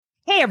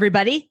Hey,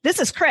 everybody. This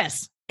is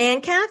Chris.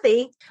 And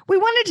Kathy. We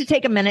wanted to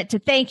take a minute to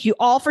thank you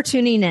all for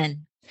tuning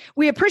in.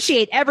 We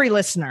appreciate every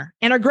listener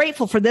and are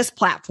grateful for this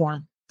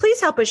platform. Please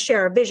help us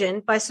share our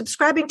vision by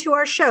subscribing to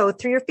our show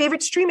through your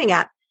favorite streaming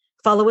app.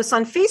 Follow us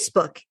on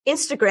Facebook,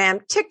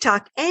 Instagram,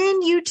 TikTok,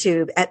 and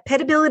YouTube at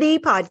Petability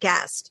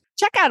Podcast.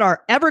 Check out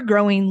our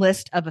ever-growing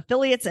list of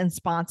affiliates and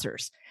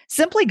sponsors.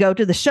 Simply go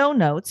to the show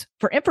notes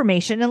for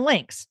information and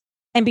links.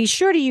 And be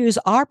sure to use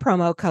our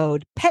promo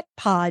code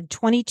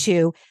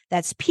PETPOD22,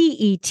 that's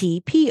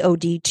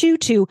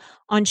PETPOD22,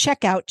 on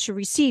checkout to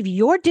receive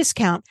your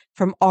discount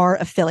from our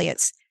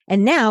affiliates.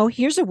 And now,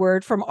 here's a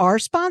word from our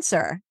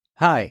sponsor.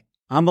 Hi,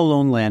 I'm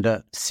Alon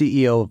Landa,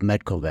 CEO of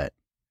MedcoVet,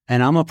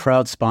 and I'm a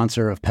proud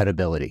sponsor of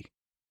Petability.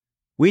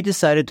 We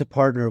decided to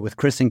partner with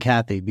Chris and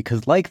Kathy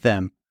because, like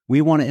them,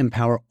 we want to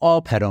empower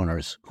all pet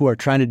owners who are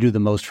trying to do the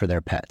most for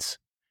their pets.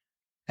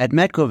 At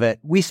MedcoVet,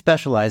 we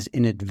specialize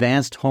in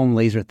advanced home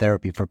laser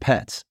therapy for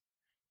pets.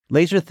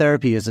 Laser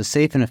therapy is a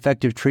safe and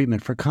effective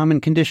treatment for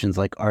common conditions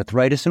like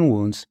arthritis and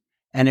wounds,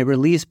 and it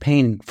relieves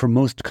pain for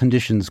most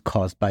conditions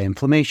caused by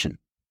inflammation.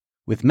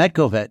 With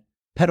MedcoVet,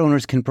 pet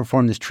owners can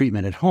perform this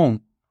treatment at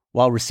home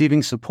while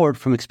receiving support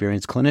from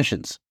experienced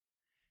clinicians.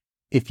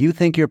 If you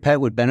think your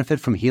pet would benefit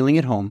from healing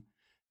at home,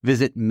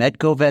 visit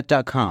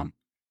medcovet.com,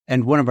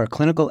 and one of our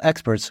clinical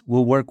experts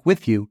will work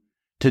with you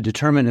to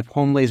determine if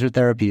home laser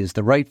therapy is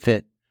the right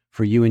fit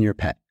for you and your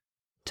pet.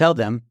 Tell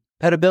them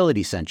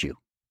Petability sent you.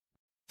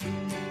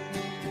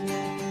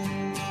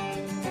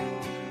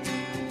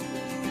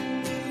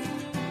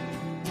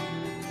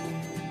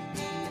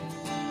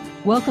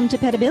 Welcome to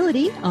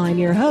Petability. I'm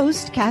your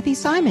host, Kathy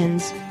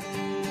Simons.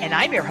 And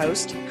I'm your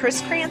host,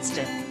 Chris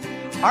Cranston.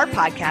 Our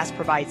podcast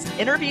provides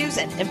interviews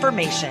and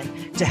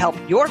information to help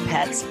your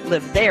pets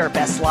live their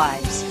best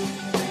lives.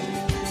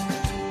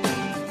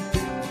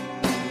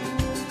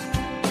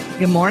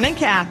 Good morning,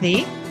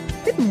 Kathy.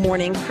 Good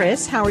morning,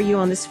 Chris. How are you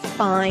on this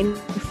fine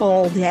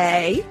fall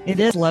day? It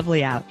is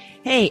lovely out.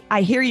 Hey,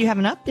 I hear you have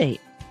an update.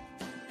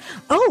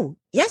 Oh,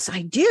 yes,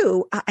 I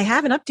do. I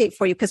have an update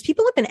for you because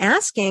people have been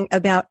asking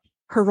about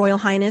Her Royal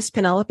Highness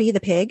Penelope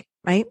the pig,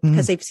 right?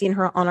 Because they've seen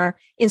her on our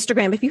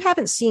Instagram. If you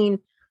haven't seen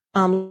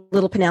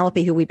little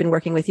Penelope, who we've been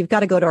working with, you've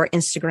got to go to our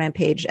Instagram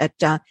page at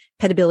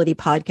Petability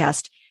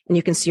Podcast, and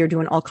you can see her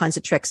doing all kinds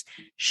of tricks.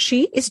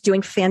 She is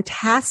doing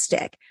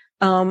fantastic.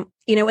 And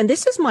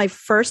this is my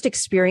first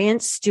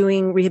experience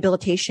doing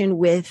rehabilitation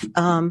with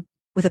a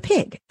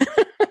pig.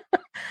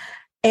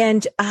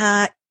 And,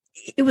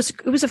 it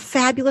was a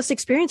fabulous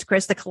experience,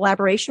 Chris. The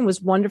collaboration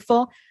was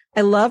wonderful.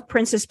 I love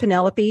Princess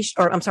Penelope,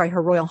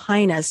 Her Royal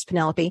Highness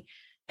Penelope.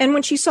 And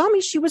when she saw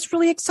me, she was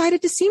really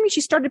excited to see me.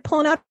 She started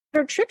pulling out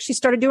her tricks. She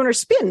started doing her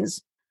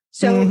spins.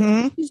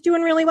 So she's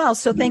doing really well.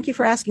 So thank you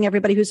for asking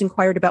everybody who's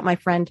inquired about my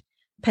friend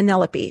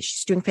Penelope.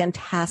 She's doing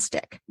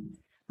fantastic.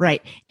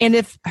 Right. And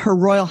if Her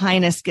Royal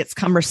Highness gets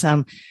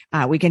cumbersome,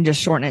 we can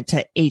just shorten it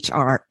to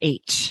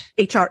HRH.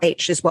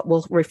 HRH is what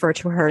we'll refer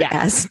to her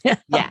as.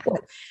 Yeah.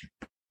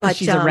 But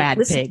she's a rad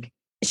pig.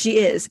 She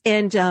is.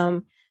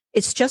 And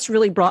it's just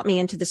really brought me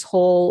into this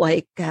whole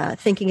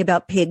thinking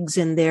about pigs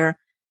and their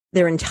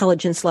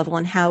intelligence level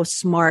and how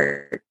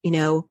smart,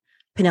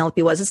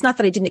 Penelope was. It's not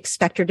that I didn't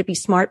expect her to be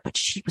smart, but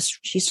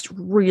she's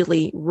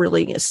really,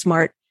 really a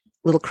smart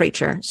little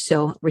creature.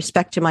 So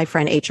respect to my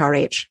friend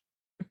HRH.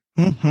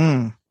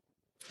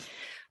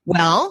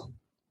 Well,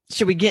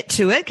 should we get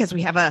to it? Because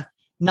we have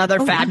another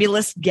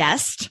fabulous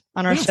guest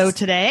on our show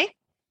today.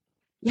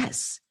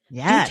 Yes.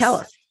 Yes.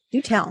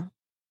 Do tell.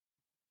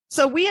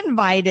 So we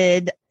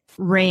invited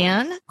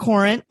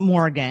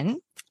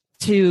Courant-Morgan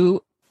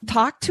to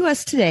talk to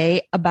us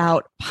today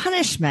about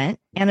punishment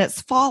and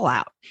its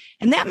fallout.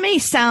 And that may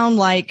sound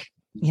like,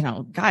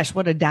 gosh,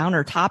 what a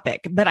downer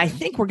topic, but I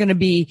think we're going to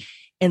be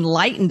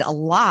enlightened a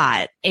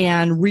lot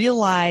and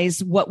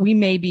realize what we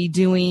may be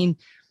doing,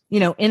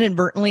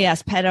 inadvertently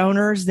as pet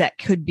owners that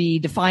could be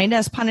defined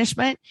as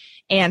punishment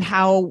and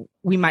how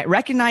we might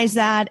recognize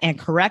that and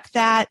correct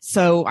that.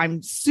 So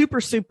I'm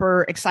super,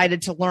 super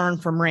excited to learn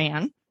from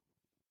Ran.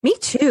 Me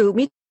too.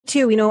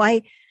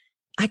 I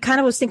kind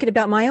of was thinking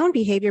about my own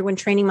behavior when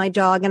training my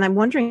dog, and I'm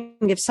wondering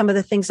if some of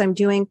the things I'm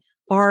doing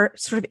are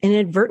sort of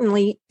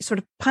inadvertently sort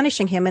of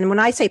punishing him. And when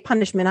I say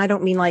punishment, I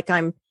don't mean like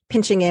I'm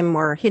pinching him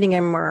or hitting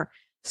him or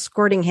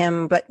squirting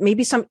him, but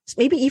maybe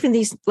even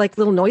these like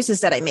little noises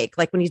that I make,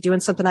 like when he's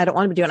doing something I don't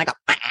want him to do, and I go,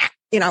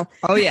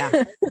 Oh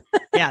yeah.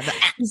 Yeah.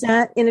 Is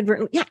that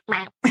inadvertently?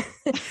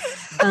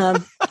 Yeah.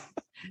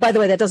 By the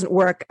way, that doesn't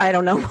work. I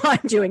don't know why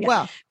I'm doing it.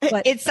 Well,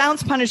 but it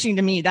sounds punishing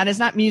to me. That is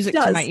not music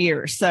to my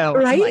ears. So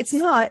right. It's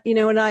not,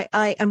 and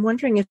I'm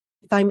wondering if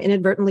I'm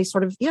inadvertently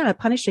sort of,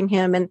 punishing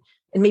him and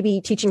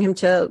maybe teaching him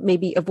to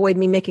maybe avoid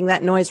me making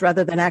that noise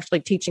rather than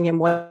actually teaching him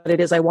what it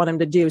is I want him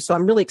to do. So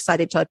I'm really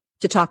excited to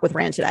talk with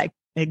Rand today.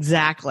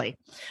 Exactly.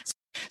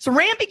 So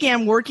Rand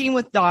began working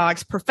with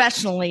dogs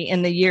professionally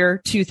in the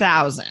year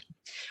 2000.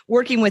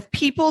 Working with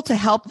people to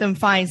help them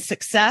find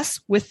success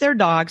with their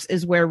dogs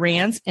is where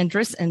Rand's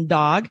interests in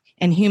dog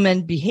and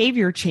human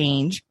behavior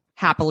change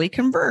happily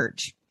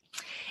converge.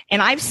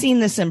 And I've seen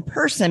this in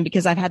person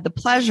because I've had the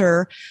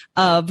pleasure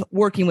of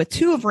working with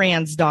two of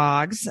Rand's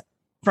dogs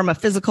from a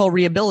physical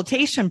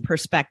rehabilitation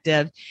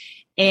perspective.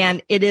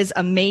 And it is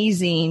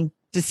amazing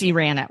to see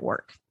Rand at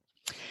work.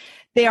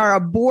 They are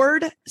a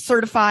board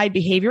certified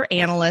behavior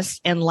analyst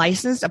and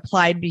licensed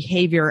applied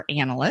behavior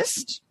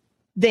analyst.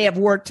 They have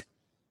worked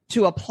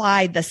to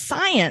apply the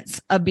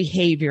science of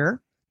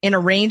behavior in a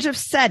range of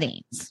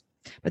settings,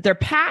 but their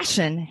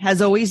passion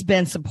has always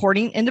been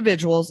supporting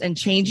individuals in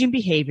changing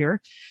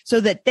behavior so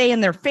that they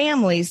and their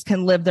families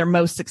can live their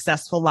most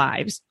successful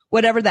lives,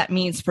 whatever that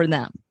means for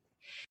them.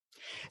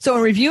 So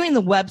in reviewing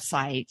the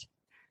website,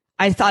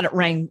 I thought it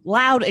rang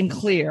loud and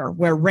clear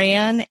where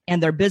Rand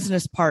and their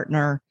business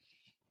partner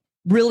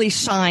really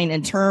shine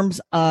in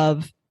terms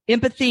of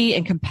empathy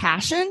and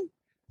compassion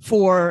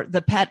for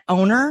the pet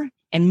owner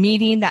and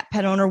meeting that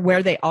pet owner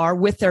where they are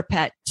with their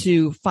pet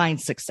to find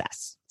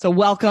success. So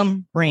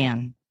welcome,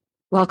 Rand.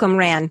 Welcome,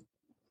 Rand.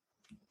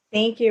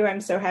 Thank you. I'm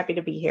so happy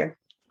to be here.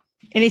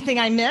 Anything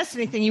I missed?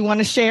 Anything you want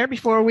to share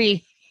before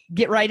we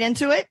get right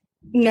into it?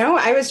 No,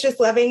 I was just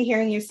loving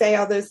hearing you say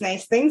all those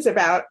nice things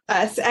about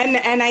us.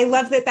 And I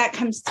love that that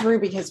comes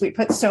through because we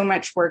put so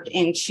much work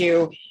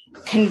into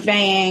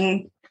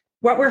conveying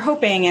what we're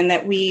hoping, and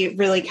that we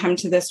really come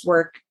to this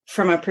work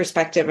from a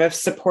perspective of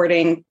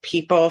supporting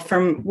people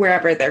from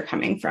wherever they're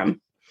coming from.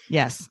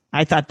 Yes,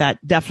 I thought that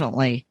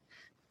definitely,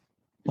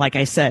 like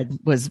I said,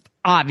 was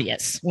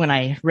obvious when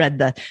I read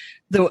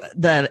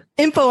the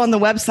info on the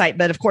website.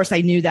 But of course,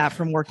 I knew that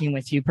from working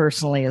with you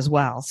personally as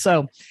well.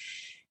 So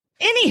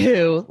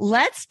anywho,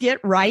 let's get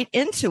right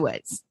into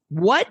it.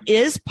 What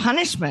is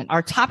punishment?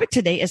 Our topic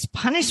today is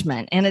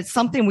punishment, and it's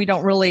something we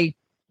don't really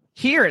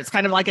hear. It's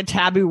kind of like a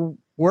taboo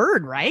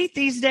word, right,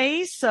 these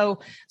days. So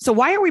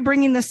why are we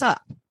bringing this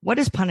up? What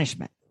is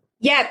punishment?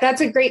 Yeah, that's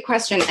a great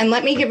question. And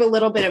let me give a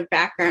little bit of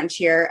background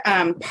here.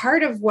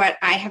 Part of what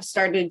I have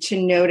started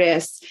to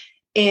notice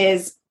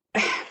is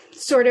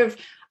sort of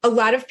a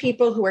lot of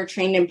people who are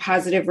trained in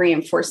positive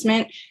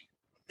reinforcement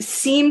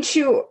seem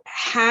to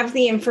have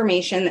the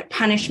information that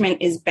punishment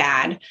is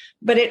bad,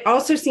 but it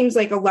also seems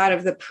like a lot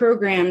of the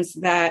programs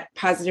that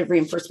positive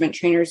reinforcement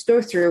trainers go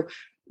through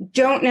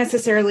don't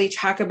necessarily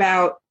talk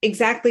about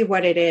exactly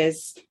what it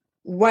is,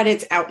 what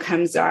its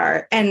outcomes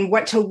are, and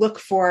what to look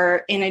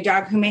for in a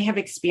dog who may have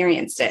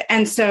experienced it.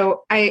 And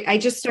so I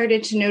just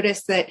started to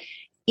notice that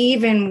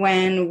even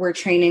when we're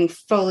training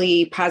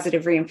fully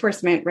positive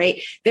reinforcement,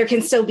 right, there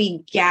can still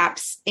be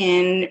gaps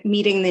in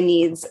meeting the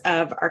needs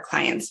of our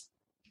clients.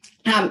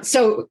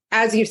 So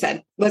as you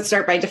said, let's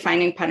start by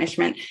defining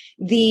punishment.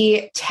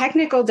 The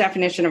technical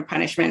definition of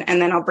punishment,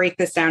 and then I'll break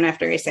this down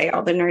after I say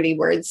all the nerdy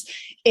words,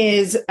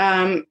 is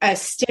a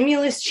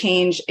stimulus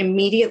change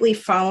immediately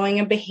following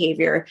a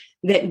behavior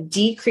that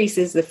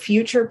decreases the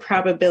future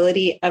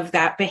probability of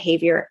that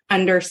behavior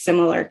under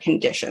similar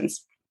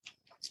conditions.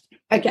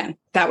 Again,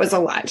 that was a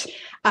lot.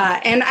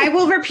 And I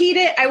will repeat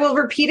it. I will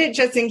repeat it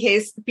just in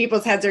case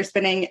people's heads are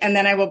spinning, and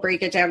then I will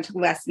break it down to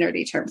less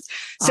nerdy terms.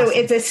 Awesome. So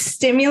it's a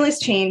stimulus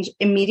change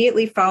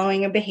immediately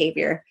following a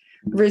behavior,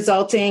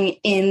 resulting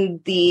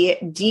in the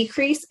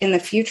decrease in the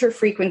future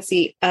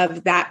frequency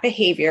of that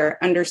behavior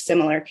under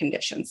similar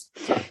conditions.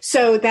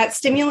 So that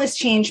stimulus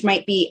change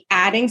might be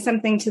adding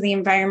something to the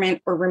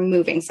environment or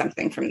removing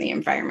something from the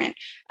environment.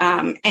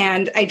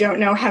 And I don't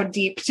know how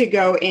deep to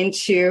go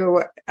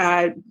into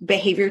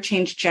behavior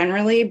change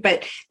generally,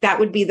 but that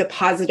would be the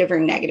positive or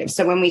negative.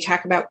 So when we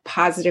talk about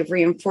positive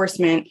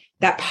reinforcement,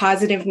 that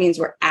positive means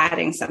we're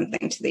adding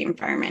something to the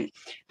environment.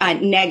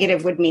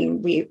 Negative would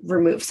mean we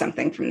remove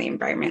something from the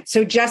environment.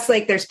 So just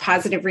like there's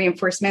positive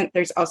reinforcement,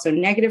 there's also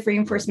negative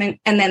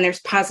reinforcement, and then there's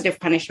positive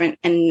punishment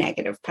and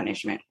negative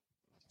punishment.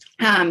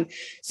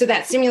 So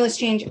that stimulus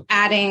change,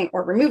 adding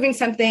or removing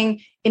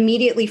something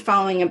immediately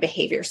following a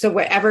behavior. So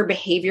whatever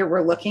behavior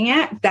we're looking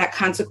at, that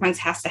consequence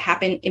has to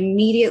happen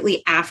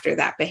immediately after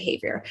that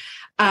behavior.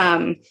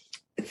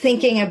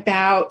 Thinking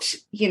about,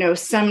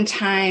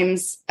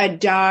 sometimes a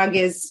dog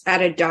is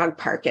at a dog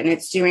park and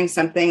it's doing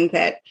something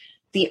that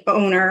the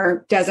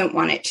owner doesn't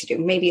want it to do.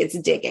 Maybe it's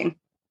digging.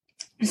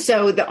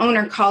 So the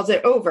owner calls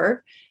it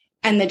over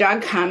and the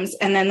dog comes,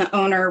 and then the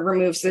owner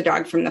removes the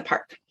dog from the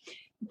park.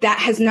 That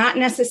has not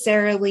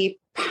necessarily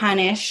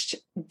punished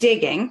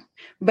digging,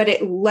 but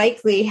it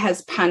likely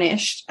has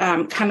punished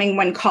coming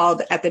when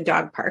called at the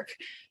dog park.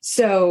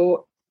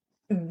 So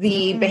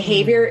the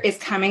behavior is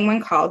coming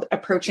when called,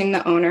 approaching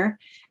the owner,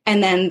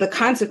 and then the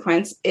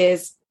consequence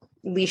is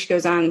leash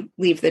goes on,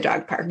 leave the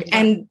dog park. Yeah.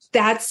 And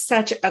that's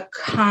such a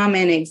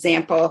common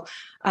example,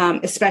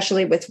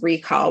 especially with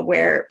recall,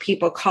 where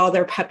people call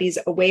their puppies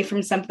away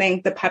from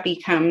something, the puppy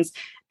comes,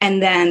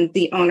 and then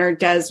the owner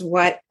does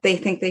what they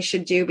think they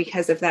should do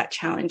because of that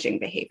challenging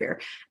behavior.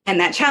 And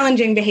that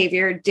challenging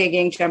behavior,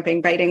 digging,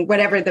 jumping, biting,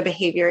 whatever the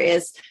behavior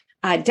is,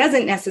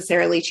 doesn't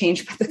necessarily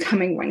change, but the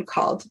coming when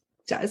called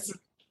does.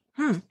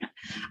 And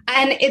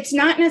it's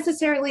not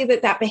necessarily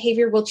that that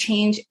behavior will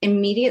change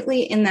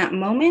immediately in that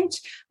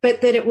moment,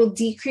 but that it will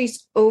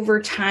decrease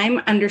over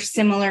time under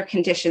similar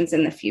conditions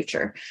in the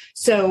future.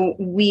 So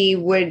we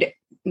would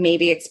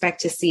maybe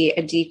expect to see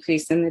a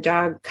decrease in the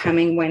dog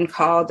coming when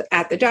called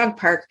at the dog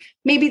park.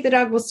 Maybe the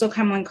dog will still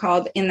come when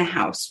called in the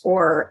house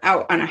or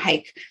out on a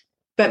hike,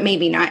 but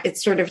maybe not. It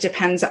sort of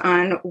depends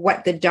on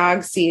what the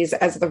dog sees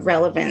as the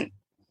relevant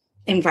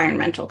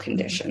environmental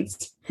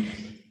conditions.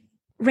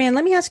 Rand,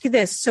 let me ask you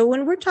this. So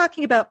when we're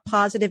talking about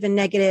positive and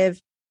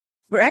negative,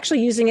 we're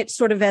actually using it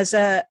sort of as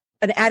an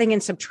adding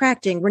and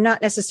subtracting. We're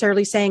not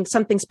necessarily saying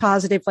something's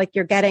positive, like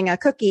you're getting a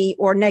cookie,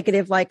 or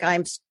negative, like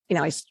I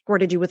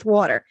squirted you with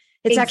water.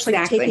 It's actually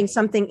taking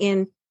something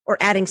in or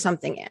adding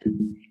something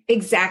in.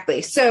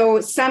 Exactly.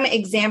 So some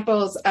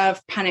examples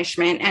of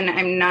punishment, and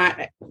I'm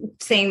not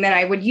saying that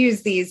I would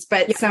use these,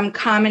 but some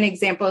common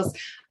examples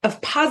of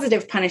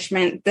positive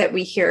punishment that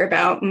we hear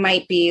about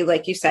might be,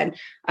 like you said,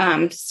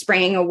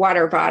 spraying a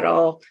water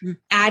bottle,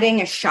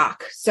 adding a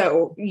shock.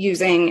 So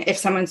if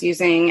someone's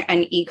using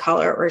an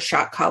e-collar or a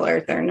shock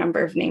collar, there are a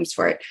number of names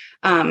for it.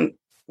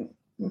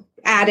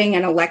 Adding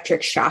an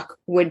electric shock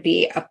would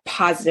be a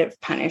positive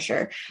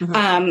punisher.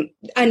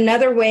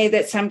 Another way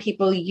that some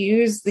people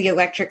use the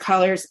electric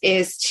collars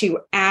is to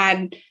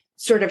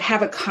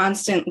have a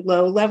constant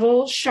low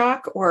level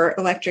shock or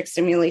electric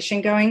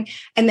stimulation going.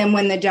 And then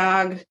when the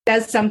dog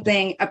does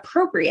something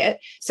appropriate,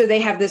 so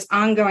they have this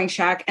ongoing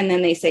shock and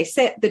then they say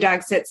sit, the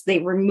dog sits, they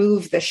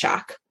remove the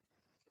shock.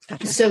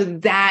 Okay. So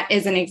that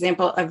is an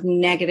example of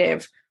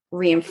negative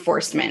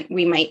reinforcement.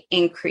 We might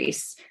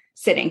increase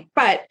sitting,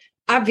 but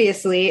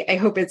obviously, I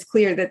hope it's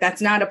clear that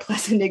that's not a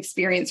pleasant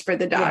experience for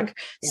the dog.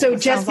 So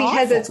just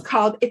because it's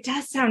called, it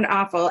does sound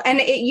awful. And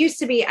it used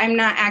to be, I'm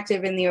not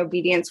active in the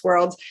obedience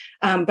world,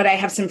 but I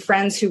have some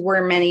friends who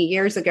were many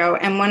years ago.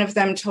 And one of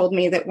them told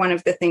me that one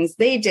of the things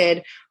they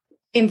did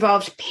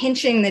involved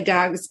pinching the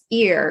dog's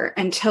ear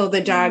until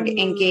the dog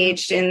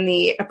engaged in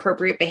the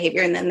appropriate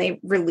behavior. And then they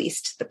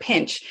released the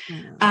pinch.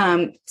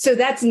 So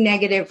that's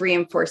negative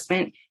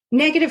reinforcement.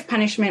 Negative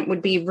punishment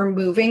would be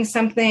removing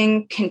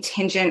something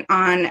contingent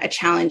on a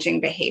challenging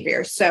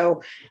behavior.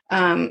 So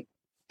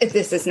if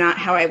this is not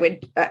how I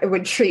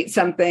would treat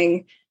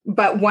something,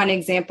 but one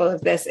example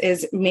of this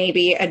is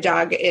maybe a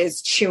dog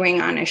is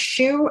chewing on a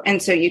shoe, and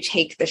so you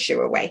take the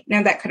shoe away.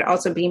 Now that could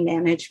also be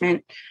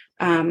management,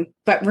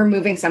 but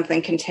removing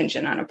something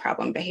contingent on a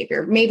problem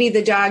behavior. Maybe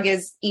the dog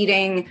is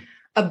eating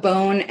a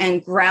bone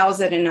and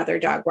growls at another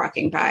dog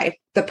walking by.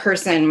 The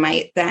person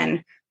might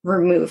then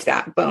remove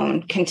that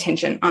bone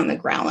contingent on the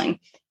growling.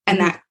 And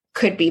that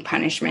could be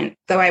punishment,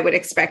 though I would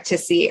expect to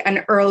see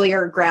an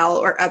earlier growl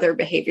or other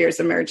behaviors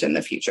emerge in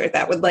the future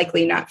that would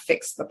likely not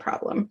fix the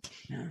problem.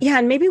 Yeah.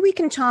 And maybe we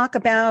can talk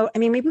about,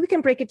 maybe we can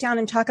break it down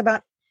and talk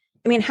about,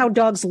 how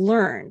dogs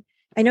learn.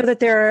 I know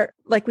that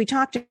like we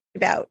talked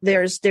about,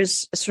 there's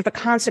sort of a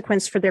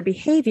consequence for their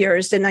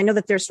behaviors. And I know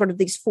that there's sort of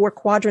these 4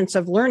 quadrants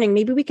of learning.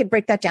 Maybe we could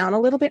break that down a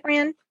little bit,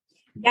 Rand.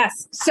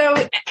 Yes. So,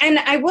 and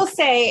I will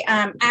say,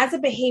 as a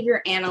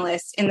behavior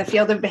analyst in the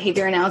field of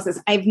behavior analysis,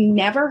 I've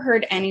never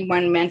heard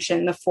anyone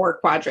mention the 4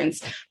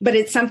 quadrants, but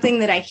it's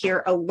something that I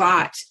hear a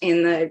lot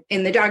in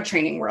the dog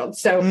training world.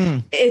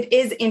 So it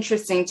is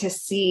interesting to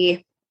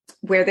see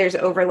where there's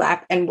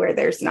overlap and where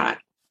there's not.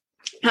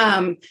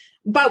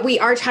 But we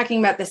are talking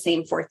about the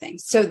same 4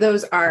 things. So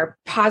those are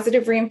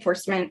positive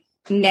reinforcement,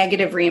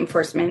 negative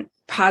reinforcement,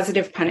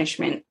 positive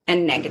punishment,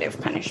 and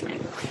negative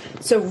punishment.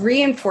 So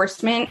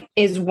reinforcement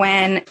is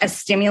when a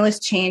stimulus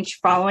change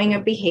following a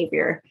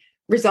behavior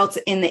results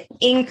in the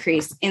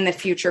increase in the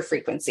future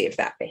frequency of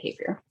that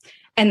behavior.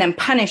 And then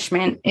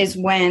punishment is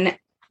when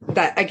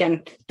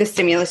the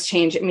stimulus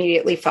change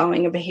immediately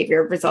following a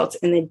behavior results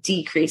in the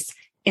decrease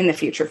in the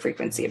future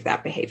frequency of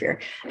that behavior.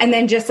 And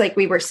then just like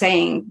we were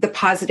saying, the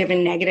positive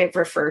and negative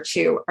refer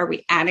to, are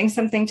we adding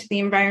something to the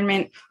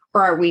environment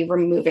or are we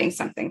removing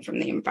something from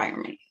the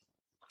environment?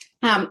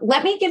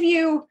 Let me give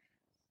you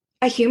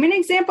a human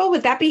example.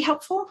 Would that be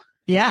helpful?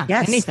 Yeah.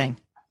 Yes. Anything.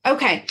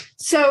 Okay.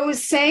 So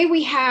say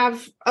we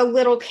have a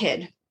little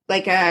kid,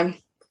 like a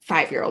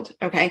 5-year-old.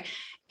 Okay.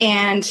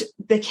 And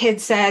the kid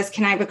says,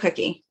 can I have a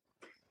cookie?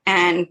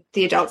 And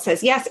the adult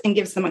says yes and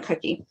gives them a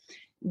cookie.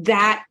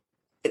 That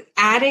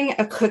adding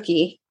a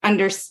cookie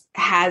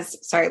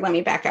let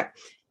me back up.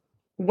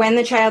 When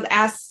the child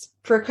asks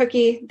for a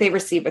cookie, they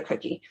receive a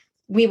cookie.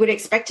 We would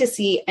expect to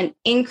see an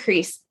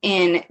increase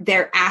in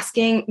their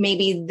asking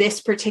maybe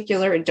this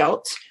particular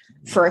adult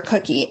for a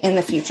cookie in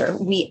the future.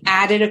 We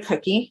added a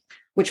cookie,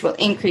 which will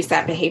increase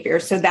that behavior.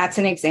 So that's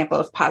an example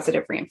of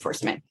positive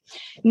reinforcement.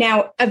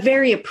 Now, a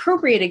very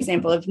appropriate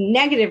example of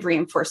negative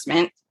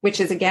reinforcement, which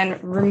is again,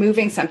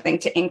 removing something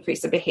to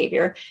increase a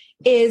behavior,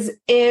 is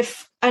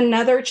if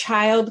another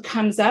child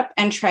comes up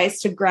and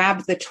tries to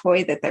grab the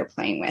toy that they're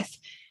playing with,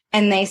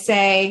 and they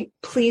say,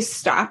 please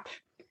stop.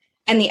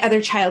 And the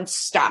other child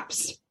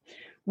stops.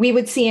 We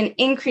would see an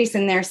increase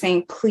in their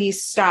saying,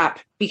 please stop,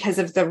 because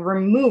of the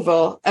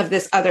removal of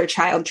this other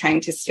child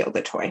trying to steal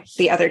the toy.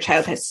 The other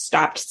child has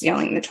stopped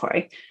stealing the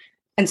toy.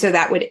 And so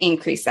that would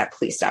increase that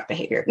please stop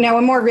behavior. Now,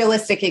 a more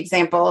realistic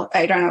example,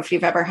 I don't know if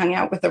you've ever hung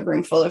out with a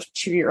room full of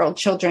 2-year-old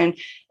children,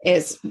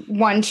 is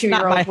one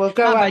 2-year-old will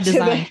go up to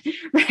the,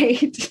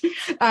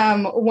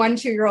 right. One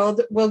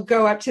 2-year-old will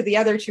go up to the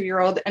other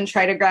 2-year-old and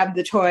try to grab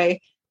the toy.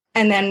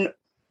 And then,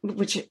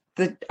 which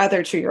the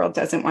other 2-year-old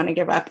doesn't want to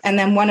give up. And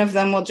then one of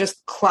them will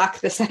just clock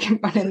the second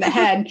one in the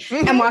head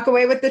and walk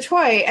away with the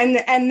toy.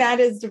 And that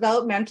is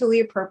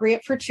developmentally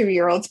appropriate for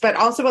 2-year-olds, but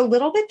also a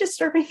little bit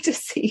disturbing to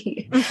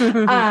see.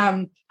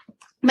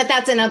 But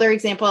that's another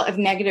example of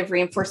negative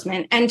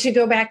reinforcement. And to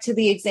go back to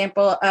the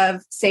example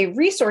of, say,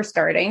 resource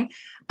guarding,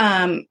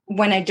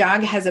 when a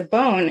dog has a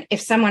bone,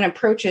 if someone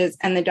approaches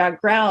and the dog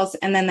growls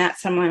and then that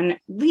someone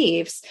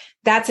leaves,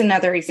 that's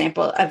another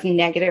example of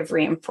negative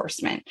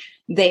reinforcement.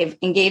 They've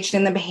engaged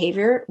in the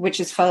behavior, which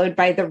is followed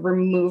by the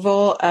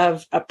removal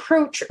of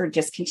approach or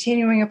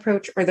discontinuing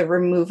approach or the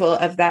removal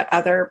of that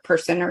other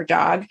person or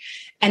dog.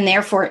 And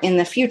therefore, in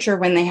the future,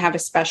 when they have a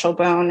special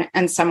bone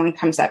and someone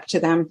comes up to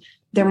them,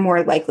 they're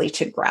more likely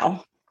to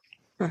growl.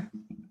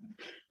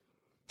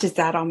 Does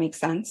that all make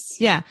sense?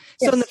 Yeah.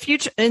 So Yes. in the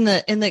future, in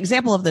the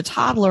example of the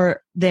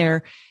toddler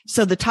there,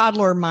 so the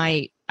toddler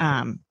might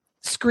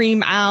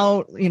scream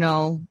out,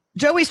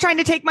 Joey's trying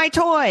to take my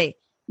toy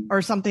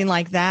or something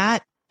like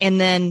that. And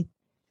then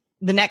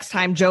the next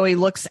time Joey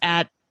looks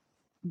at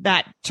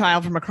that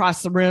child from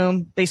across the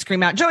room, they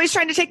scream out, Joey's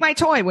trying to take my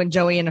toy, when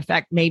Joey, in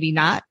effect, maybe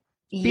not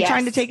be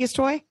trying to take his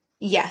toy.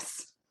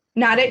 Yes.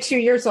 Not at 2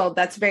 years old.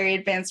 That's very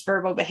advanced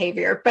verbal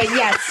behavior. But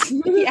yes,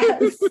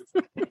 yes.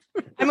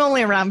 I'm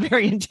only around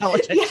very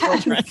intelligent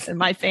children in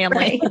my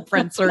family and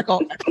friend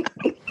circle.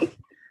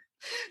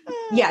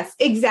 Yes,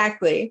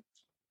 exactly.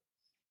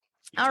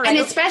 All right. And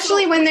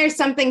especially when there's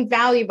something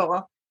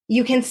valuable,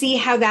 you can see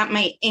how that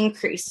might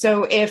increase.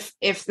 So if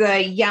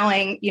the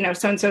yelling,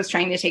 so-and-so is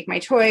trying to take my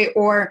toy,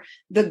 or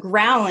the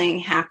growling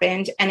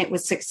happened and it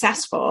was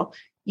successful,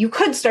 you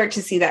could start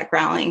to see that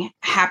growling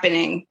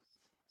happening,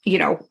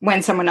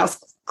 when someone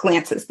else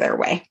glances their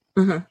way.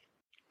 Mm-hmm.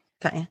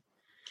 Okay.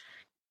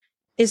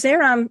 Is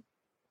there,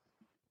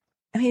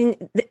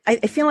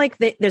 I feel like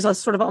there's a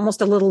sort of almost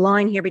a little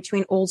line here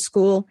between old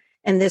school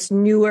and this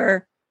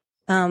newer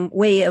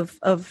way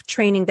of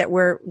training that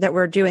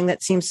we're doing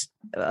that seems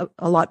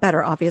a lot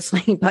better,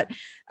 obviously. But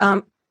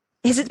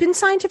has it been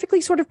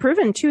scientifically sort of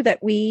proven too that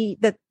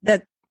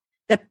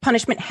that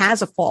punishment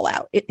has a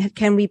fallout?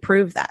 Can we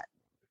prove that?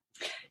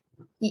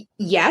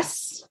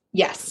 Yes.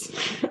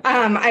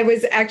 I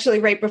was actually,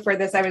 right before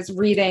this, I was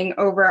reading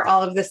over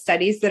all of the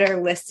studies that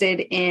are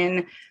listed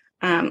in,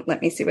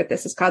 let me see what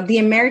this is called. The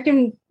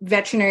American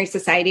Veterinary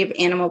Society of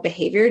Animal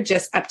Behavior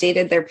just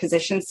updated their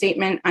position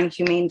statement on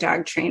humane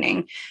dog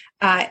training.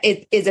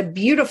 It is a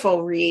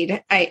beautiful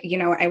read.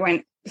 I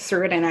went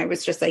through it and I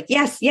was just like,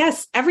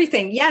 yes,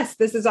 everything. Yes,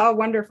 this is all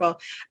wonderful.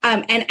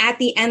 And at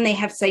the end, they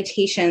have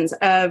citations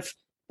of,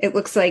 it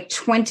looks like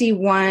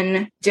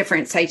 21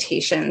 different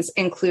citations,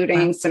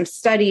 including some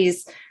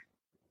studies.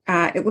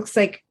 It looks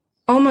like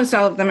almost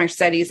all of them are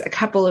studies, a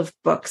couple of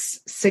books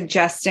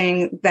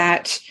suggesting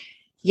that,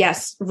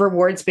 yes,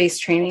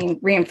 rewards-based training,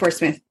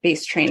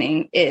 reinforcement-based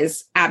training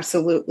is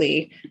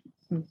absolutely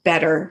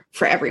better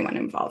for everyone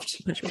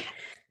involved.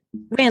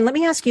 Rand, let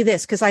me ask you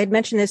this, because I had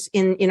mentioned this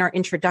in our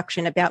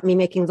introduction about me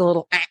making the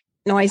little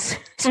noise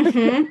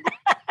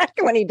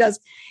when he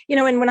does,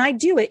 and when I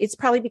do it, it's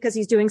probably because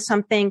he's doing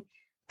something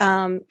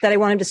that I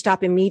want him to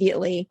stop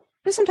immediately.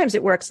 But sometimes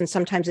it works and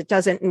sometimes it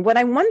doesn't. And what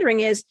I'm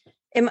wondering is,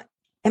 am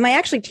I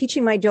actually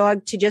teaching my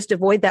dog to just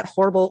avoid that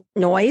horrible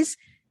noise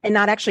and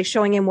not actually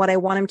showing him what I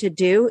want him to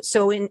do?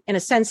 So in a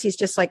sense, he's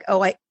just like,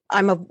 oh,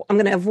 I'm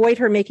going to avoid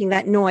her making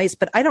that noise,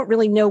 but I don't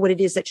really know what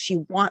it is that she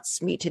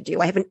wants me to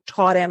do. I haven't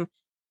taught him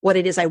what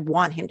it is I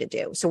want him to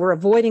do. So we're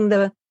avoiding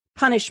the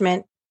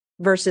punishment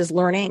versus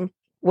learning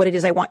what it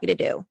is I want you to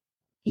do.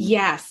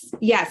 Yes.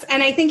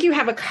 And I think you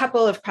have a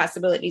couple of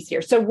possibilities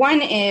here. So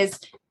one is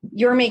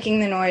you're making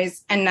the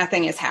noise and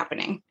nothing is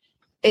happening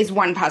is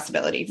one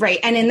possibility, right?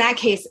 And in that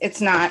case,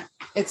 it's not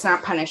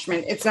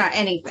punishment. It's not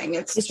anything.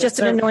 It's just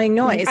an annoying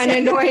noise.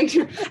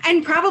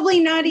 And probably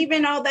not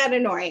even all that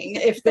annoying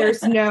if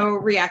there's no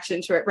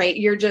reaction to it, right?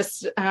 You're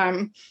just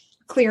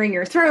clearing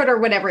your throat or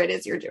whatever it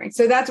is you're doing.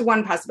 So that's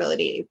one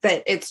possibility,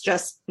 that it's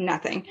just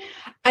nothing.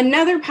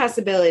 Another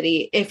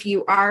possibility, if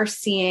you are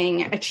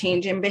seeing a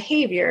change in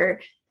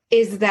behavior,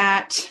 is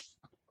that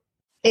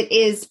it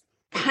is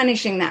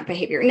punishing that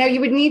behavior. Now,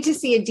 you would need to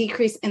see a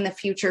decrease in the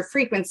future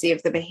frequency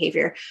of the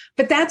behavior,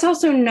 but that's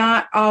also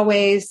not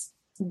always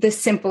the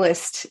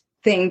simplest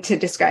thing to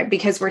describe,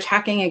 because we're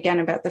talking again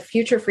about the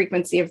future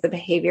frequency of the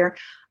behavior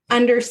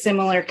under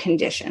similar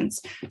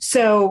conditions.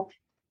 So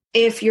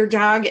if your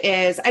dog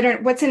is,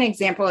 what's an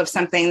example of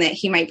something that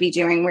he might be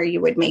doing where you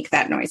would make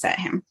that noise at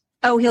him?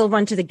 Oh, he'll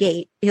run to the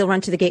gate. He'll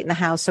run to the gate in the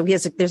house. So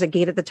there's a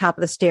gate at the top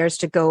of the stairs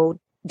to go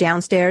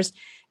downstairs.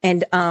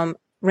 And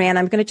Rand,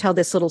 I'm going to tell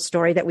this little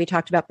story that we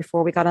talked about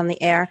before we got on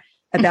the air.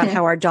 about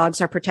how our dogs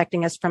are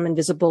protecting us from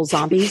invisible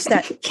zombies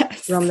that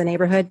roam the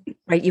neighborhood,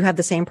 right? You have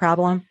the same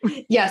problem.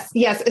 Yes.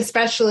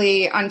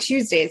 Especially on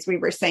Tuesdays, we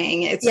were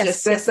saying it's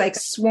just this like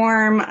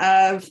swarm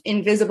of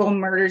invisible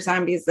murder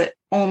zombies that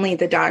only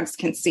the dogs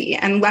can see.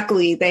 And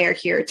luckily they are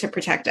here to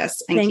protect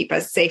us and keep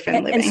us safe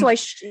and living.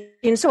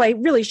 And so I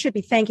really should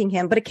be thanking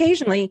him, but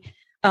occasionally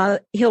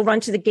he'll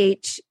run to the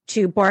gate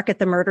to bark at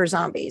the murder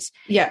zombies.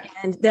 Yeah.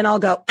 And then I'll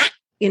go,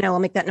 I'll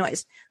make that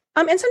noise.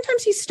 And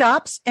sometimes he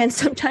stops and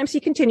sometimes he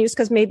continues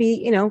because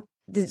maybe,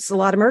 there's a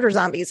lot of murder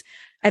zombies.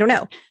 I don't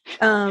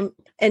know.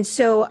 And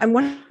so I'm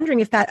wondering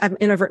if that I'm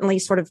inadvertently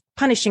sort of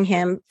punishing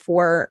him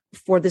for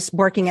this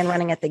barking and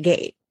running at the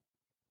gate.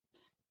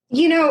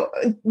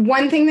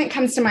 One thing that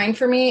comes to mind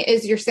for me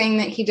is you're saying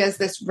that he does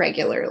this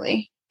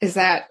regularly. Is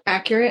that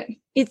accurate?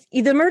 It's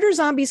the murder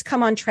zombies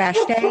come on trash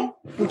day,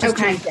 which is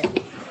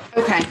Tuesday.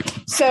 Okay.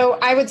 So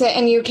I would say,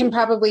 and you can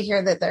probably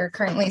hear that there are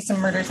currently some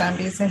murder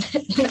zombies in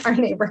our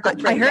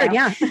neighborhood. I heard,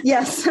 now. Yeah.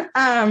 Yes.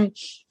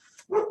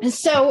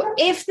 So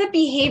if the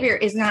behavior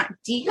is not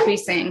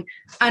decreasing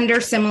under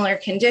similar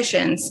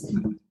conditions,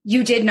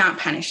 you did not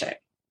punish it.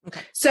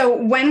 Okay. So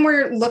when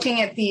we're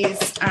looking at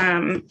these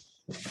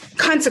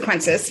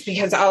consequences,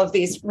 because all of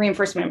these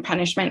reinforcement and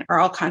punishment are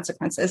all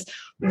consequences,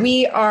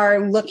 we are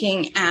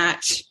looking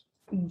at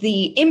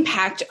the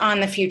impact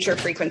on the future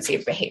frequency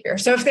of behavior.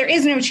 So if there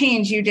is no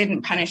change, you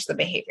didn't punish the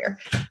behavior.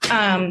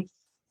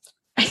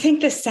 I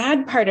think the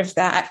sad part of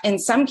that, in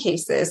some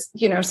cases,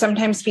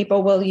 sometimes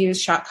people will use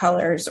shock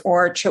collars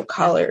or choke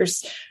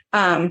collars.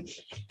 And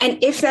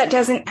if that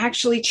doesn't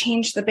actually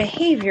change the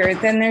behavior,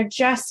 then they're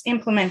just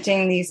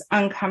implementing these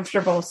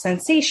uncomfortable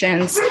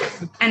sensations,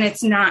 and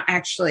it's not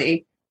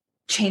actually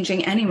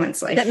changing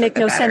anyone's life. That make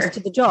no sense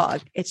to the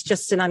dog. It's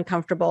just an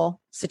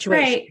uncomfortable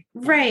situation.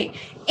 Right.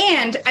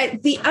 And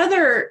the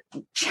other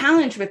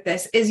challenge with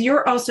this is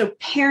you're also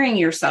pairing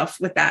yourself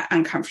with that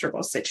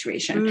uncomfortable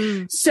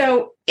situation.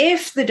 So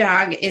if the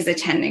dog is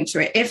attending to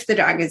it, if the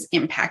dog is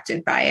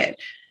impacted by it,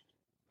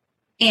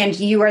 and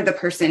you are the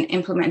person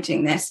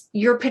implementing this,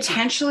 you're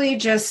potentially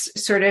just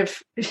sort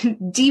of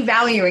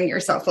devaluing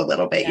yourself a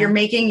little bit. Yeah. You're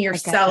making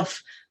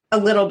yourself a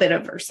little bit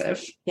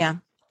aversive. Yeah,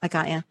 I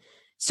got you.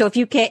 So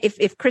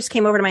if Chris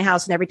came over to my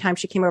house and every time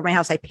she came over to my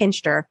house, I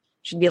pinched her,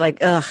 she'd be like,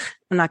 ugh,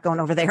 I'm not going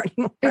over there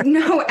anymore.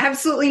 No,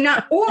 absolutely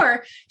not.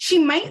 Or she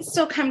might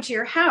still come to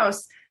your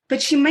house,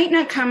 but she might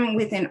not come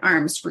within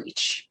arm's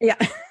reach. Yeah.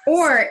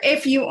 Or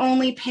if you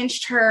only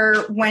pinched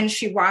her when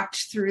she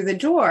walked through the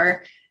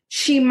door,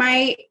 you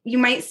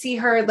might see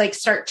her like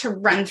start to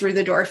run through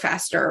the door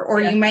faster, or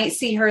you might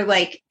see her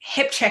like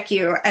hip check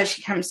you as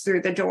she comes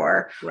through the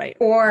door, right?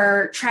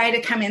 Or try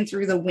to come in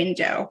through the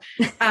window.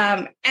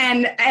 And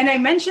I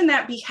mention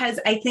that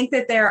because I think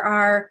that there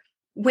are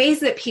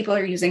ways that people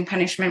are using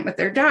punishment with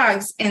their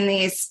dogs in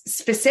these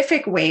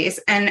specific ways.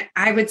 And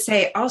I would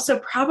say also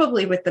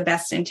probably with the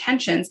best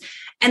intentions.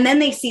 And then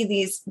they see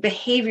these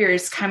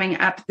behaviors coming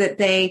up that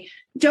they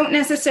don't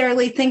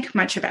necessarily think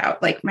much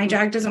about. Like, my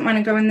dog doesn't want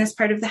to go in this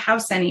part of the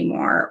house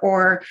anymore,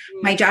 or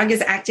my dog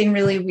is acting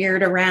really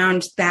weird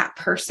around that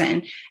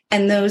person.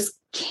 And those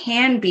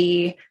can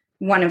be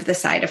one of the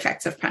side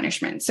effects of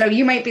punishment. So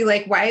you might be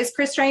like, why is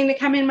Chris trying to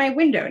come in my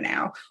window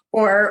now?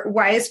 Or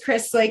why is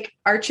Chris like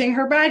arching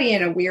her body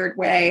in a weird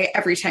way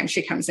every time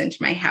she comes into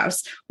my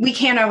house? We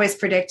can't always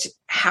predict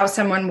how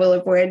someone will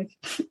avoid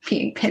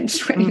being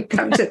pinched when you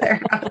come to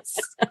their house.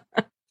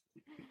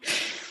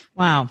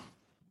 Wow.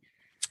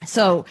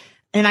 So,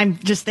 and I'm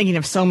just thinking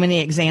of so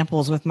many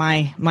examples with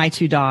my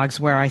two dogs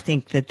where I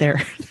think that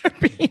they're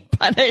being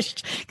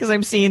punished because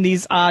I'm seeing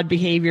these odd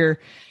behavior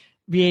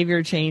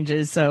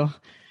changes. So,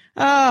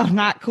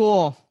 not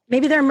cool.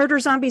 Maybe there are murder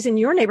zombies in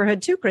your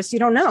neighborhood too, Chris. You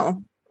don't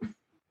know.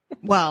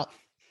 Well,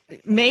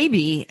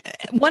 maybe.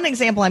 One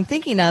example I'm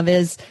thinking of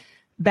is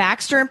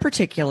Baxter in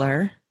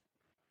particular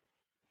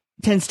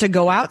tends to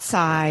go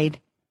outside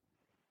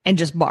and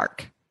just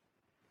bark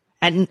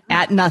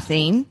at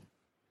nothing.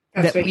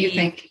 That's what you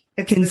think.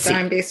 It's the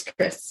zombies,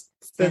 Chris.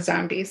 It's the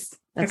zombies.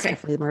 That's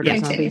definitely the murder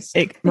zombies.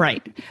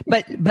 Right.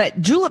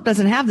 But Julep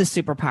doesn't have this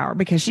superpower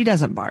because she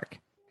doesn't bark.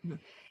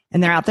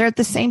 And they're out there at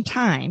the same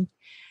time.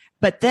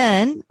 But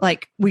then,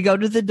 like, we go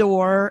to the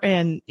door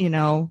and,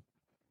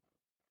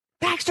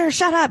 Baxter,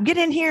 shut up, get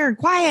in here,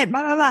 quiet,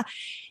 blah, blah, blah.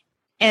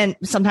 And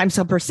sometimes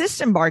he'll persist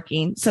in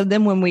barking. So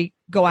then when we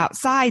go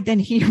outside, then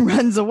he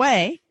runs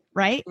away,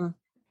 right? Yeah.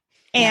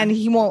 And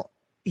he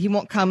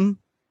won't come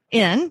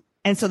in.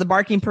 And so the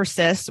barking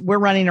persists. We're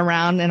running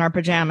around in our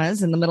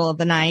pajamas in the middle of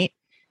the night.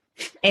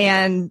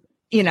 And,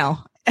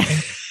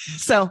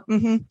 so,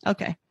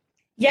 okay.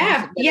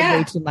 Yeah.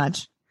 Way too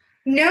much.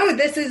 No,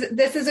 this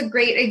is a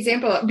great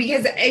example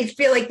because I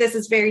feel like this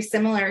is very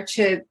similar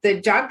to the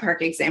dog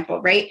park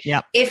example, right?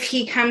 Yep. If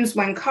he comes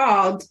when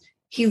called,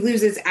 he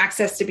loses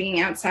access to being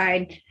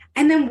outside.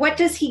 And then what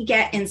does he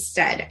get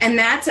instead? And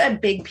that's a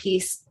big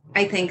piece,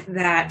 I think,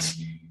 that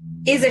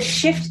is a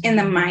shift in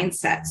the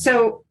mindset.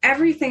 So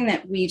everything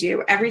that we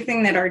do,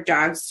 everything that our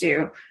dogs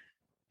do,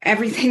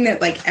 everything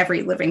that like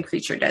every living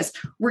creature does.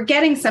 We're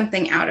getting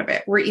something out of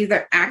it. We're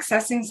either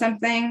accessing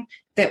something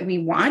that we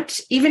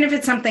want, even if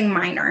it's something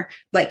minor,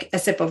 like a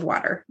sip of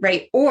water,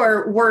 right?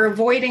 Or we're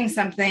avoiding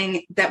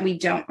something that we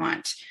don't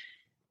want.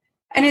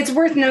 And it's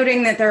worth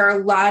noting that there are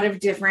a lot of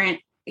different,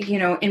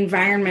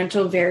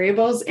 environmental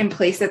variables in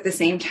place at the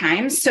same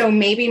time. So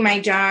maybe my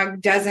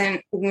dog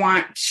doesn't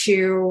want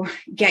to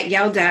get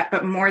yelled at,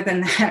 but more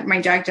than that,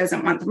 my dog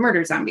doesn't want the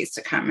murder zombies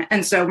to come.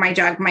 And so my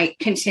dog might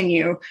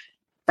continue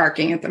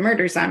barking at the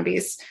murder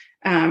zombies,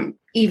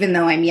 even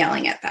though I'm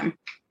yelling at them.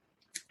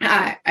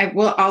 I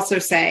will also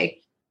say,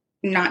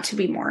 not to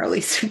be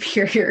morally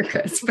superior,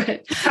 Chris,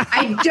 but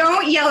I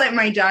don't yell at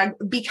my dog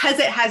because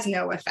it has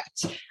no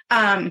effect.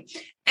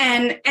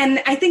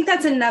 And I think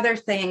that's another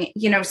thing,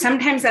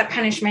 sometimes that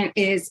punishment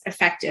is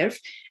effective,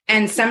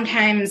 and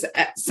sometimes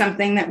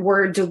something that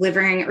we're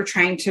delivering or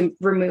trying to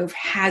remove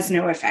has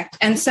no effect.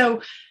 And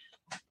so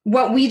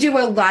what we do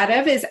a lot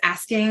of is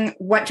asking,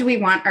 what do we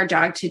want our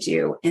dog to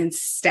do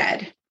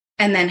instead?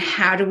 And then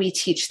how do we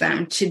teach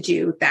them to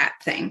do that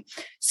thing?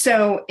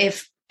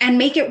 And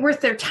make it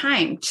worth their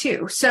time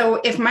too. So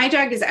if my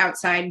dog is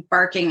outside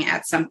barking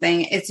at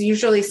something, it's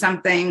usually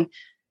something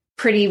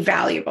pretty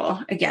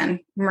valuable.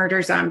 Again,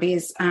 murder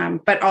zombies.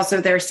 But also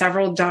there are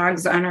several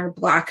dogs on our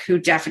block who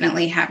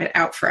definitely have it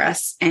out for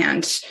us.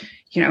 And,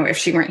 if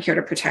she weren't here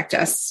to protect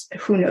us,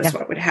 who knows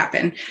what would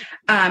happen.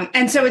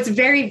 And so it's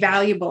very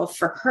valuable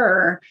for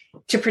her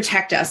to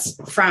protect us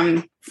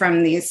from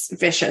these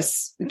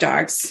vicious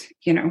dogs.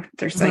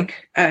 There's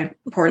like a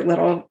poor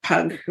little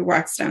pug who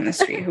walks down the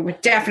street who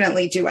would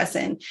definitely do us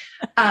in.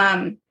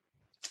 But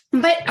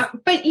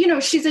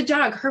she's a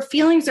dog. Her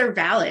feelings are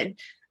valid.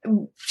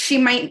 She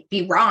might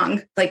be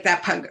wrong. Like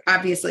that pug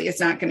obviously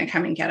is not going to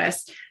come and get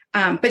us.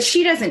 But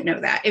she doesn't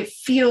know that. It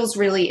feels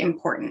really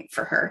important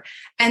for her.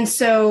 And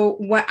so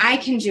what I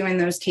can do in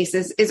those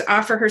cases is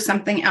offer her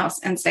something else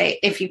and say,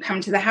 if you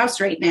come to the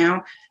house right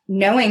now,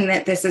 knowing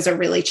that this is a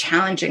really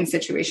challenging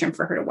situation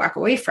for her to walk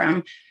away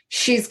from,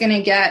 she's going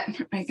to get,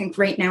 I think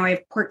right now I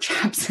have pork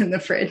chops in the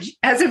fridge.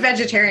 As a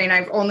vegetarian,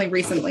 I've only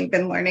recently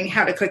been learning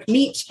how to cook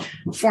meat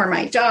for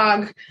my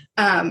dog.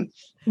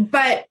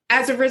 But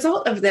as a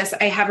result of this,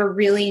 I have a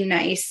really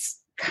nice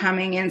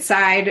coming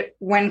inside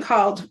when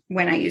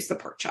I use the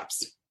pork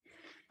chops.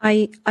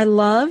 I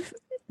love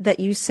that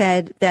you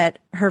said that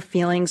her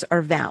feelings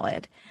are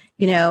valid.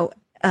 You're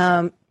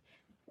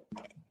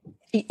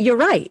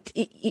right.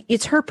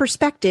 It's her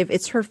perspective.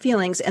 It's her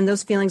feelings, and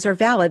those feelings are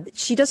valid.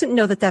 She doesn't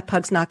know that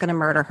pug's not going to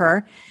murder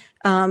her.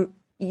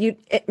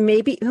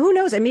 Maybe, who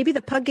knows? And maybe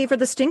the pug gave her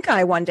the stink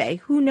eye one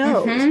day. Who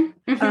knows?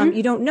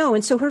 You don't know.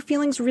 And so her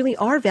feelings really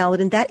are valid,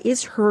 and that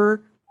is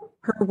her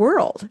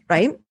world,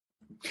 right?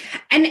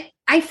 And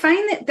I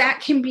find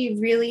that can be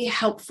really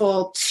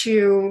helpful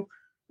to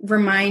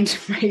remind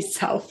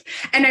myself.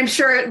 And I'm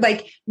sure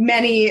like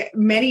many,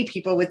 many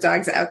people with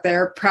dogs out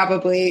there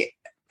probably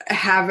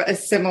have a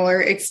similar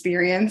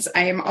experience.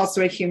 I am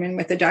also a human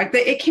with a dog,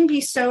 that it can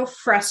be so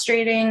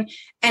frustrating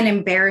and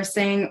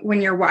embarrassing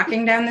when you're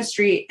walking down the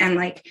street and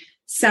like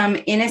some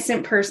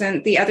innocent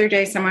person. The other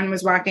day, someone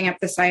was walking up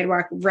the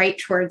sidewalk right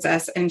towards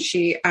us, and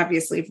she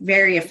obviously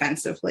very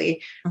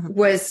offensively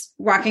was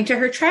walking to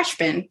her trash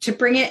bin to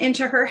bring it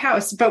into her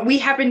house. But we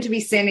happened to be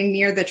standing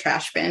near the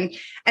trash bin.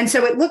 And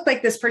so it looked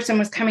like this person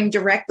was coming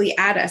directly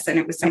at us, and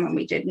it was someone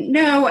we didn't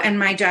know. And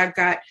my dog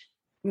got,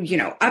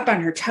 up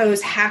on her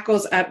toes,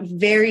 hackles up,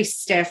 very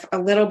stiff, a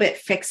little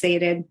bit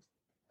fixated,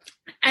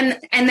 and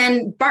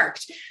then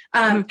barked.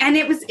 And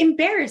it was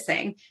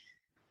embarrassing.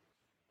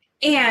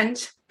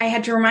 And I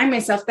had to remind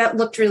myself that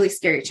looked really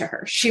scary to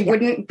her. She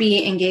wouldn't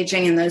be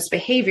engaging in those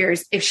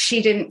behaviors if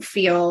she didn't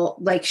feel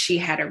like she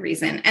had a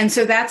reason. And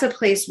so that's a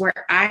place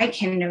where I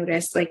can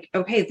notice like,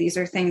 okay, these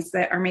are things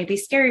that are maybe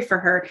scary for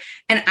her.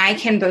 And I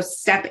can both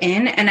step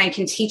in and I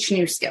can teach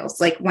new skills.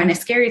 Like when a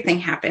scary thing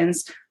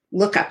happens,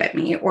 look up at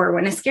me, or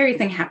when a scary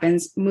thing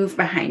happens, move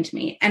behind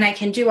me. And I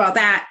can do all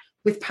that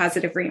with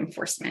positive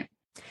reinforcement.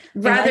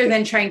 Rather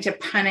than trying to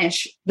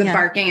punish the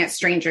barking at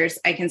strangers,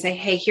 I can say,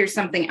 hey, here's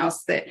something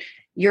else that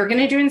you're going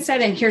to do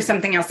instead. And here's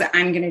something else that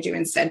I'm going to do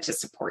instead to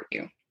support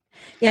you.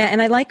 Yeah.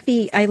 And I like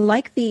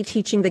the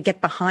teaching the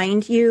get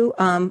behind you.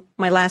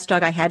 My last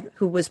dog I had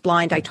who was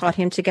blind, I taught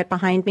him to get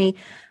behind me.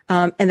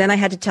 And then I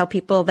had to tell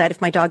people that if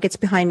my dog gets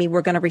behind me,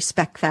 we're going to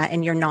respect that.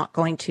 And you're not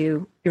going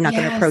to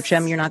approach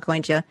him. You're not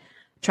going to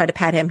try to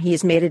pat him.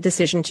 He's made a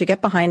decision to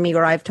get behind me,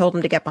 or I've told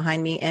him to get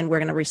behind me, and we're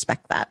going to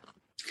respect that.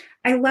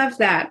 I love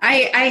that.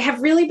 I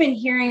have really been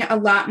hearing a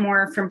lot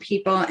more from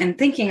people and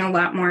thinking a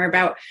lot more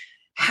about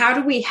how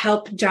do we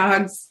help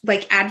dogs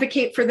like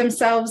advocate for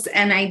themselves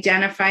and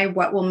identify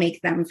what will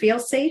make them feel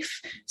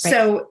safe. Right.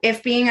 So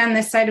if being on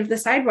this side of the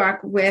sidewalk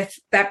with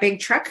that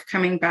big truck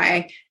coming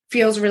by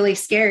feels really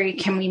scary,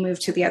 can we move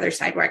to the other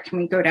sidewalk? Can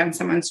we go down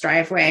someone's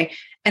driveway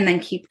and then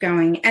keep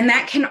going? And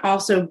that can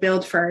also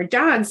build for our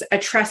dogs a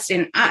trust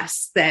in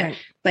us that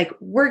like,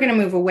 we're going to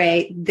move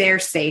away, they're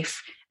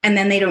safe. And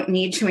then they don't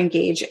need to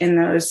engage in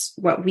those,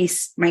 what we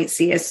might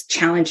see as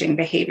challenging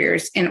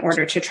behaviors in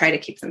order to try to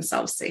keep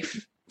themselves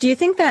safe. Do you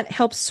think that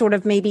helps sort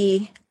of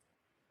maybe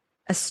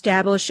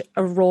establish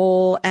a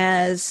role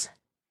as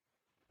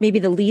maybe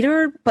the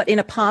leader, but in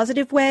a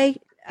positive way?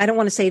 I don't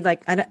want to say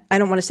like, I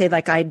don't want to say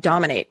like I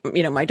dominate,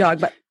 my dog,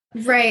 but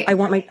right. I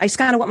just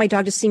kind of want my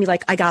dog to see me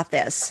like, I got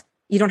this.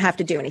 You don't have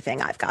to do anything.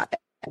 I've got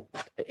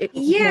it.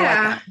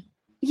 Yeah.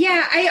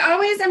 Yeah. I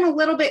always am a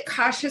little bit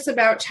cautious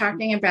about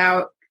talking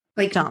about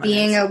like dominance,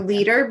 being a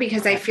leader,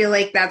 because I feel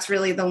like that's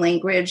really the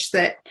language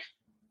that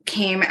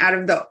came out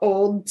of the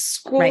old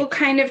school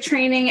kind of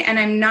training. And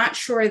I'm not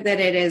sure that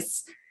it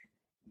is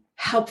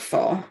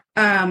helpful.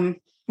 What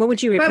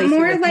would you replace it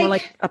with? More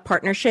like a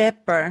partnership,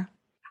 or?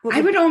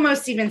 I would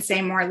almost even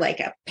say more like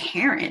a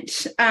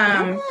parent.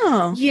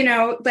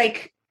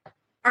 Like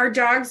our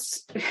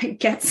dogs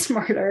get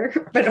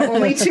smarter, but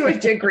only to a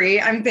degree.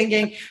 I'm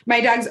thinking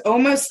my dog's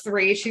almost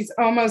 3. She's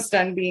almost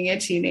done being a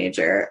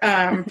teenager.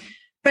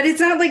 But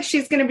it's not like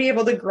she's going to be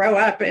able to grow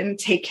up and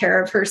take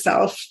care of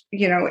herself,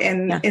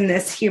 in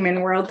this human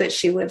world that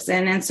she lives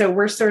in. And so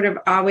we're sort of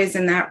always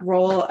in that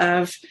role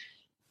of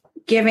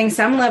giving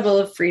some level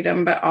of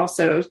freedom, but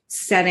also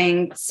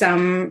setting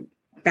some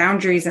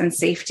boundaries and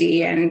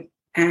safety.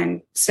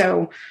 And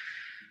so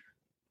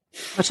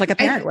much like a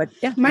parent would.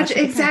 Yeah.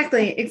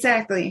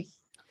 Exactly.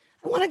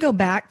 I want to go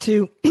back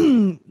to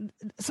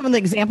some of the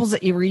examples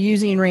that you were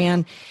using,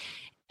 Ran,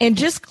 and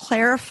just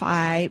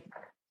clarify,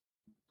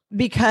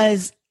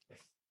 because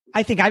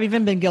I think I've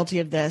even been guilty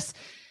of this.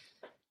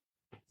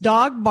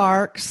 Dog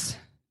barks,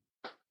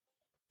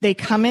 they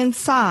come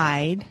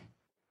inside,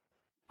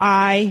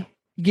 I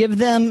give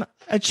them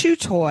a chew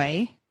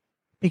toy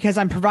because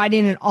I'm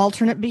providing an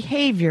alternate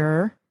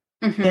behavior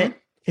that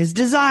is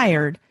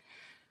desired.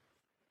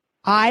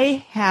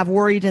 I have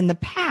worried in the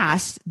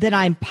past that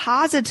I'm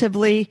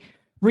positively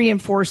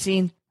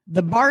reinforcing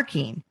the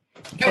barking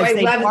because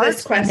they love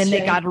this question. And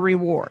they got a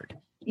reward.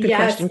 Good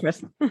question,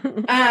 Chris.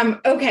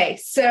 Okay.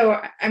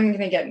 So I'm going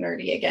to get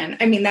nerdy again.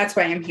 I mean, that's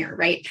why I'm here,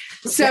 right?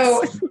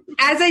 So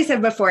as I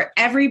said before,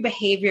 every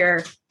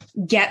behavior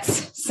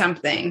gets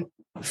something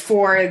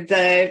for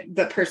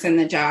the person,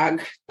 the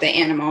dog, the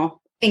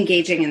animal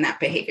engaging in that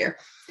behavior.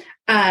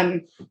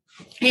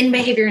 In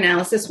behavior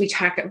analysis, we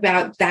talk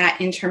about that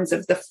in terms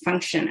of the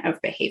function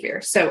of behavior.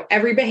 So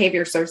every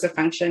behavior serves a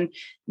function.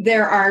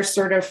 There are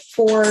sort of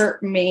 4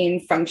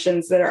 main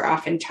functions that are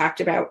often talked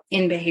about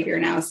in behavior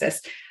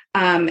analysis.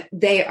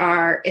 They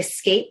are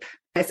escape,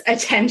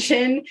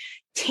 attention,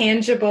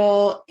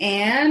 tangible,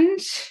 and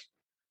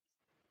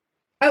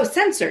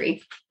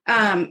sensory.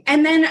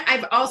 And then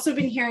I've also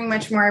been hearing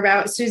much more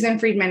about Susan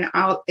Friedman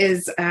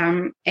is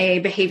a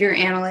behavior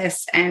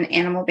analyst and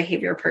animal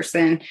behavior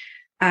person.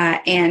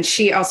 And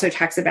she also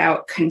talks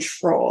about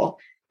control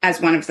as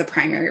one of the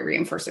primary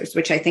reinforcers,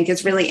 which I think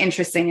is really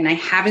interesting. And I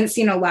haven't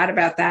seen a lot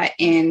about that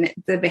in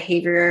the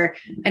behavior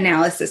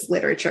analysis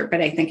literature,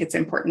 but I think it's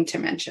important to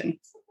mention.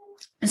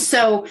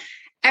 So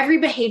every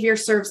behavior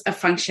serves a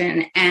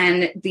function,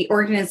 and the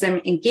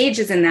organism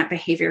engages in that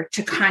behavior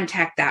to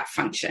contact that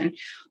function.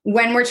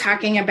 When we're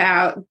talking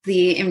about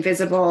the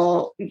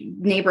invisible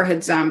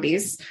neighborhood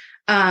zombies,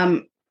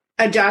 a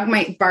dog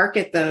might bark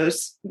at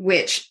those,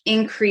 which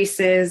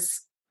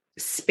increases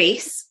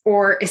space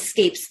or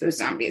escapes those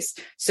zombies.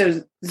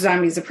 So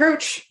zombies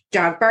approach,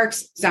 dog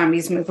barks,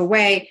 zombies move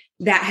away.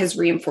 That has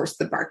reinforced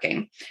the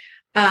barking.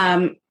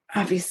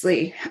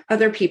 Obviously,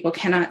 other people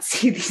cannot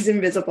see these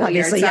invisible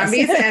yard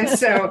zombies. And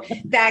so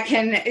that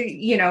can,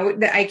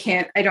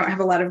 I don't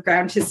have a lot of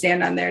ground to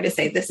stand on there to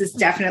say this is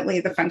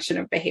definitely the function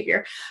of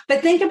behavior.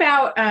 But think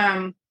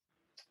about,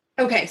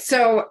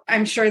 so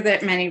I'm sure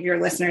that many of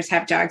your listeners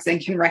have dogs and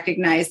can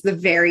recognize the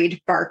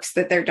varied barks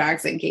that their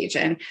dogs engage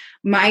in.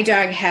 My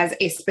dog has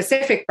a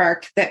specific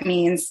bark that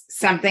means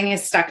something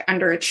is stuck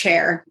under a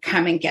chair.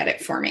 Come and get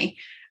it for me.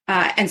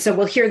 And so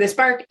we'll hear this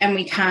bark and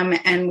we come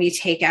and we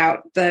take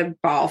out the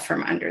ball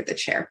from under the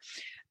chair.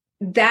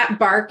 That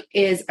bark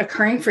is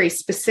occurring for a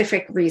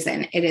specific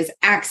reason. It is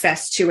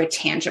access to a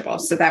tangible.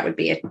 So that would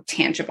be a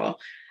tangible.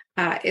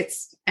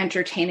 It's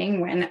entertaining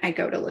when I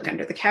go to look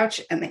under the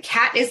couch and the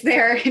cat is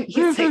there and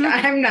he's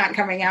like, I'm not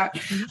coming out.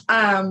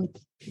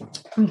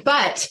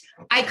 But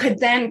I could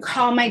then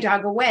call my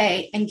dog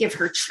away and give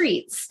her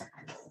treats.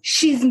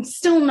 She's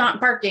still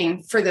not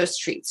barking for those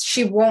treats.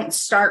 She won't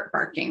start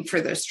barking for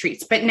those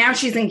treats, but now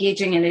she's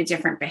engaging in a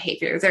different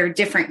behavior. There are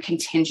different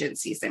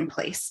contingencies in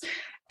place.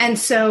 And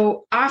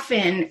so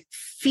often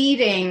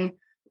feeding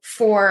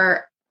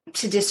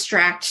to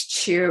distract,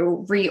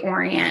 to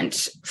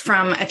reorient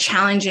from a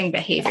challenging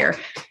behavior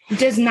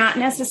does not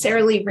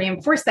necessarily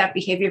reinforce that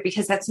behavior,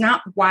 because that's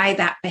not why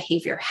that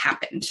behavior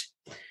happened.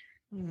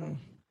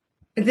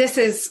 This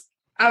is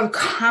a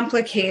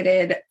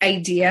complicated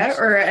idea,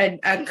 or a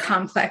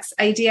complex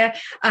idea.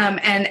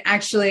 And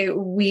actually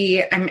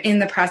I'm in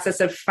the process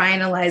of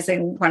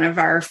finalizing one of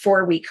our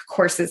 4-week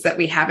courses that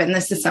we have. And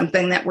this is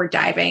something that we're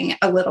diving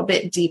a little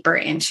bit deeper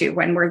into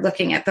when we're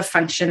looking at the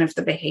function of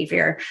the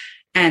behavior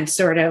and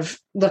sort of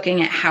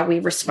looking at how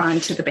we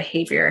respond to the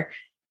behavior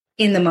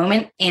in the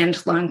moment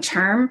and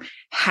long-term.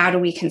 How do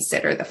we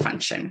consider the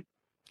function?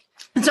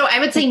 And so I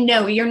would say,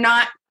 no, you're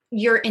not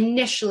you're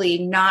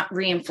initially not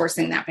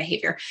reinforcing that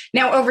behavior.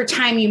 Now, over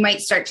time, you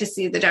might start to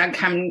see the dog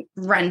come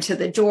run to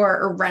the door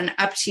or run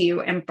up to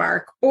you and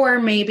bark, or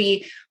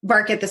maybe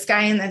bark at the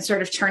sky and then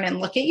sort of turn and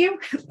look at you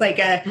like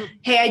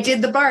hey, I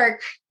did the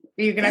bark.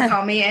 Are you going to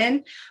call me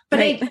in? But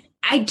right.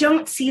 I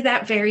don't see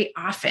that very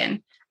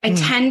often. I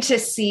tend to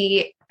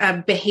see a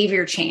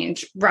behavior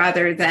change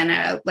rather than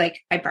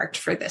I barked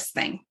for this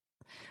thing.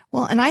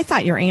 Well, and I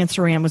thought your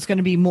answer, Ann, was going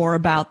to be more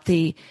about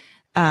the,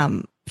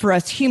 for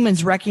us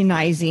humans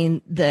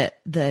recognizing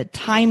the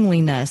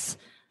timeliness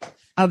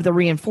of the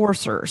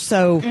reinforcer.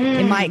 So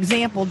in my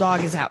example,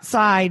 dog is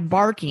outside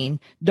barking,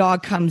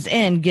 dog comes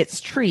in, gets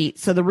treat.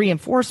 So the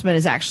reinforcement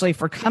is actually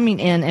for coming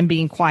in and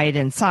being quiet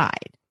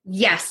inside.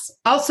 Yes.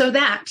 Also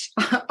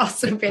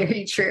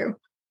very true.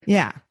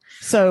 Yeah.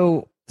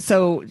 So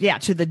yeah,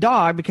 to the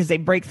dog, because they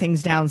break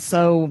things down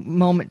so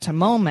moment to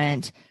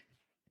moment,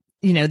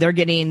 they're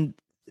getting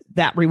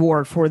that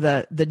reward for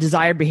the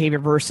desired behavior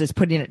versus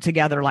putting it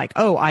together like,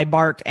 oh, I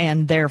barked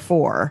and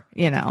therefore,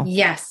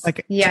 yes, 2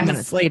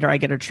 minutes later, I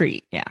get a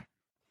treat. Yeah.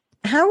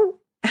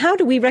 How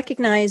do we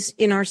recognize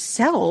in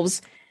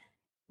ourselves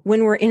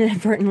when we're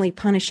inadvertently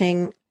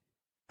punishing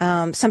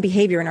some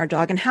behavior in our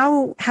dog? And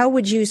how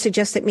would you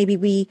suggest that maybe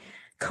we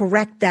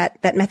correct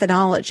that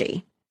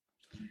methodology?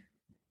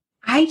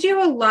 I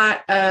do a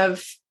lot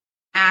of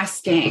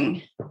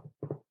asking,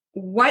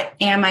 what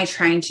am I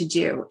trying to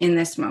do in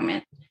this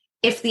moment?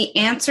 If the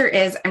answer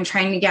is I'm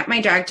trying to get my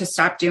dog to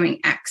stop doing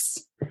X,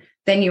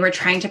 then you are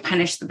trying to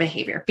punish the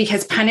behavior,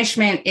 because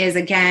punishment is,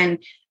 again,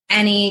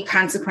 any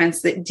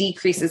consequence that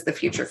decreases the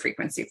future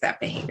frequency of that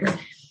behavior.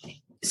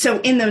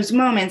 So in those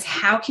moments,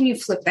 how can you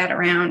flip that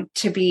around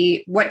to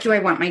be, what do I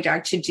want my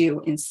dog to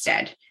do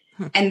instead?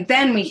 And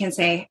then we can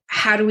say,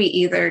 how do we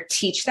either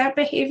teach that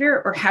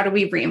behavior or how do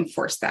we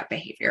reinforce that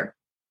behavior?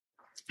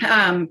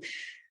 This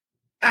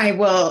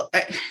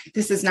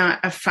is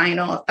not a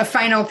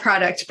final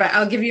product, but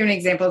I'll give you an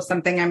example of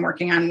something I'm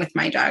working on with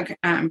my dog.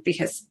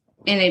 Because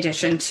in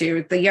addition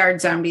to the yard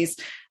zombies,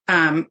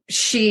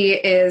 she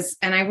is,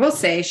 and I will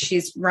say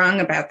she's wrong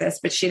about this,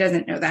 but she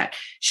doesn't know that.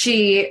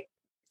 She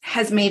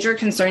has major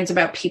concerns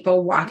about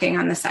people walking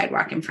on the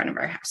sidewalk in front of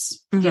our house.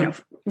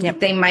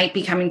 Yep. They might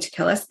be coming to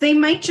kill us. They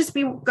might just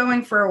be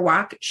going for a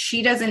walk.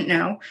 She doesn't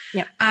know.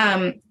 Yep.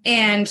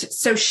 And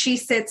so she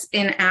sits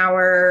in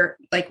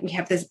we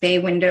have this bay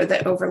window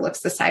that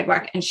overlooks the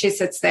sidewalk, and she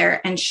sits there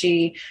and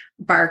she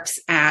barks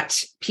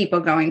at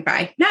people going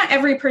by. Not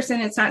every person,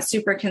 it's not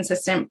super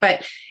consistent,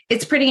 but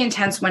it's pretty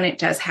intense when it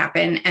does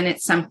happen. And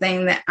it's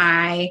something that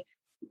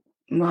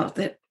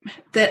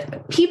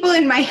that people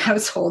in my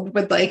household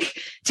would like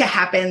to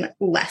happen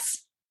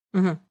less.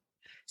 Mm-hmm.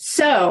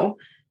 So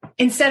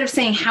instead of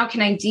saying, how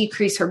can I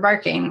decrease her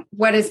barking?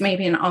 What is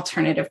maybe an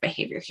alternative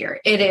behavior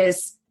here? It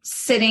is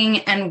sitting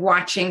and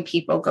watching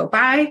people go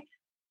by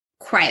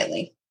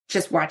quietly,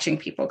 just watching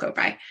people go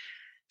by.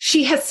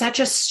 She has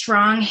such a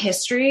strong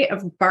history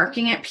of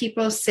barking at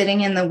people sitting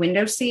in the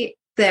window seat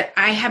that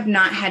I have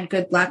not had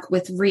good luck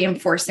with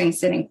reinforcing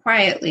sitting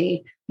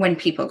quietly when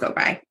people go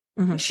by.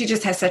 Mm-hmm. She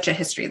just has such a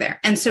history there.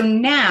 And so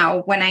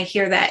now when I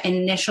hear that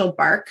initial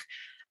bark,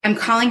 I'm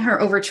calling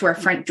her over to our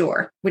front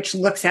door, which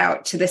looks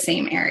out to the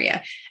same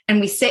area.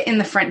 And we sit in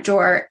the front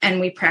door and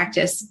we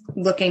practice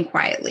looking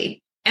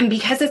quietly. And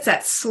because it's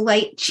that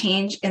slight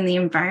change in the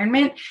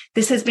environment,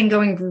 this has been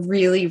going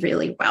really,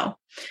 really well.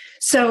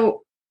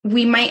 So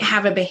we might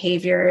have a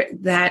behavior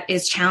that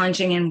is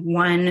challenging in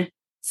one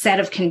set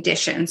of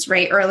conditions,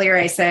 right? Earlier,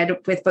 I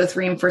said with both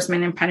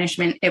reinforcement and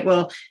punishment, it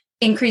will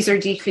increase or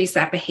decrease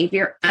that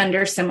behavior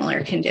under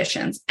similar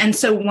conditions. And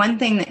so one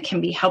thing that can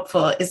be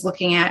helpful is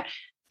looking at,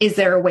 is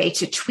there a way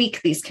to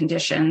tweak these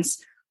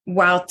conditions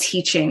while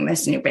teaching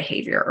this new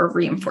behavior or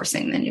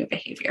reinforcing the new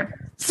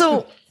behavior?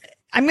 So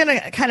I'm going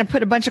to kind of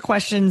put a bunch of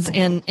questions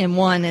in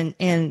one,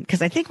 and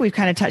because I think we've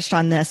kind of touched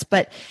on this,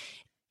 but,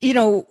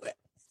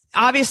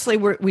 obviously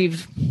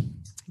we've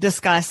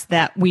discussed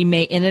that we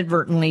may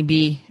inadvertently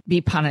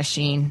be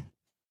punishing,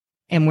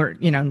 and we're,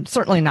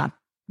 certainly not,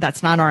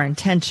 that's not our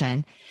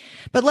intention.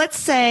 But let's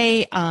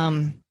say,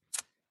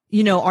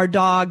 our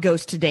dog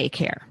goes to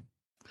daycare.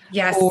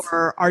 Yes.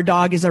 Or our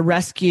dog is a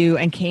rescue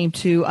and came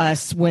to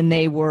us when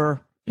they were,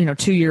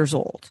 2 years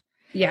old.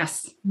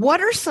 Yes.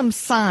 What are some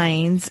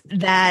signs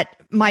that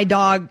my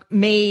dog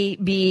may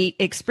be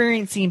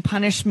experiencing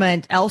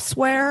punishment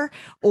elsewhere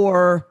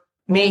or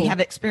may have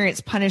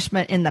experienced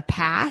punishment in the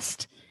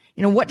past?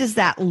 What does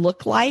that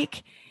look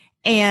like?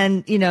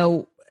 And,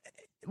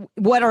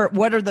 what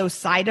are those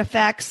side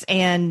effects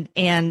and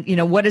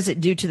what does it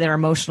do to their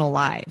emotional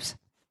lives?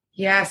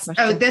 Yes.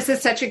 Oh, this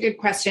is such a good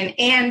question.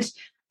 And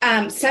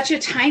such a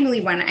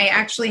timely one. I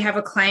actually have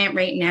a client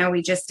right now.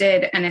 We just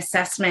did an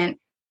assessment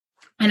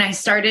and I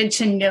started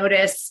to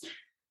notice,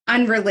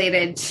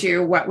 unrelated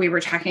to what we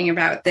were talking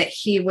about, that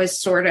he was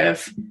sort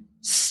of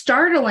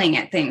startling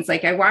at things.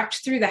 Like I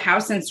walked through the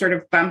house and sort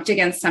of bumped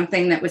against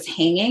something that was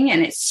hanging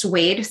and it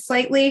swayed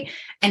slightly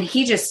and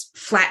he just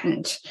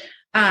flattened.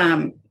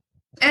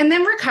 And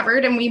then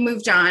recovered and we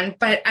moved on.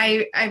 But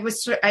I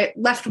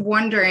left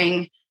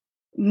wondering,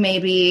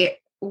 maybe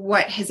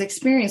what his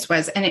experience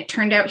was. And it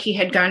turned out he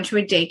had gone to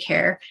a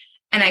daycare,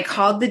 and I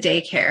called the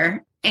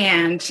daycare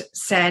and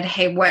said,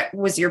 hey, what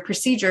was your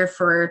procedure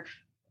for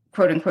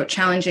quote unquote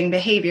challenging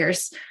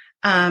behaviors?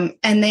 And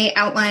they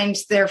outlined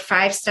their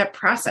 5-step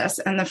process.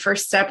 And the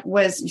first step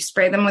was you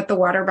spray them with the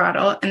water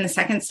bottle. And the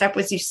second step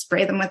was you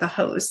spray them with a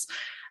hose.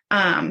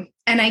 And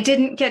I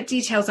didn't get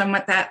details on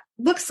what that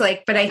looks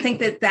like, but I think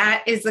that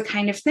that is the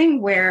kind of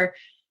thing where,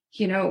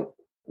 you know,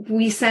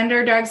 we send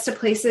our dogs to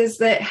places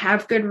that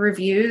have good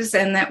reviews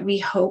and that we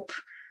hope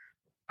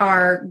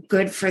are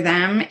good for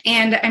them.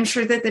 And I'm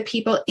sure that the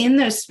people in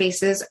those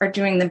spaces are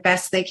doing the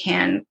best they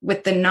can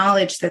with the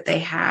knowledge that they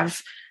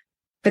have,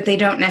 but they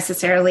don't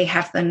necessarily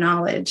have the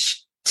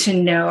knowledge to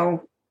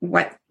know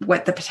what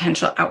the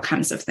potential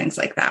outcomes of things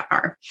like that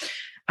are.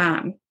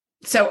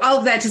 So all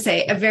of that to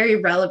say, a very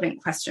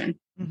relevant question.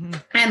 Mm-hmm.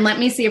 And let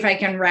me see if I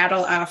can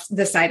rattle off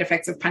the side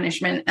effects of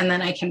punishment, and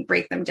then I can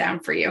break them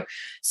down for you.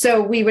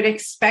 So we would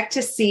expect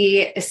to see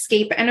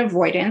escape and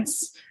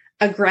avoidance,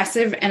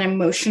 aggressive and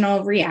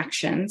emotional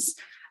reactions,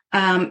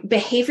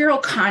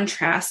 behavioral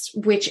contrast,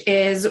 which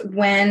is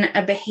when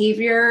a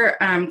behavior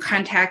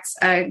contacts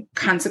a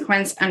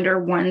consequence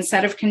under one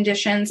set of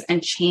conditions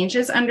and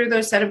changes under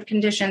those set of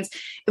conditions,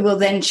 it will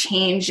then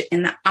change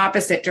in the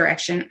opposite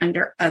direction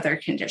under other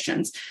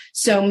conditions.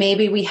 So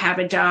maybe we have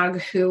a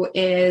dog who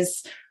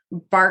is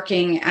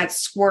barking at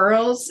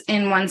squirrels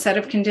in one set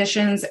of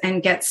conditions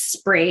and gets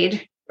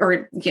sprayed,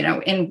 or, you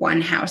know, in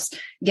one house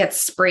gets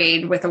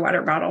sprayed with a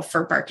water bottle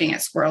for barking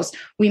at squirrels.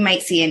 We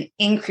might see an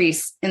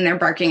increase in their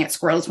barking at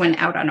squirrels when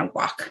out on a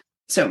walk.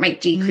 So it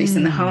might decrease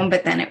in the home,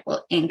 but then it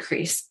will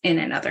increase in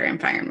another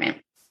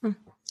environment.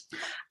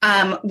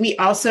 We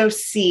also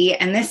see,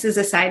 and this is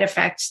a side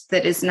effect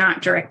that is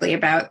not directly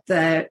about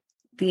the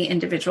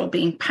individual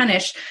being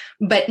punished,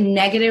 but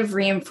negative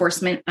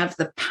reinforcement of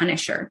the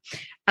punisher.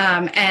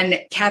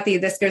 And Kathy,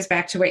 this goes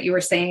back to what you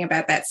were saying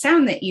about that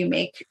sound that you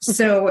make.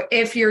 So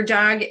if your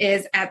dog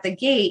is at the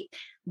gate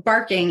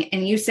barking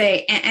and you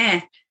say,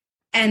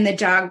 and the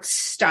dog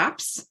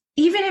stops,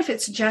 even if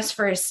it's just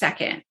for a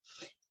second,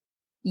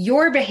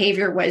 your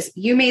behavior was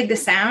you made the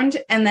sound,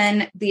 and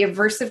then the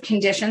aversive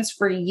conditions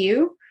for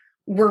you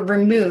were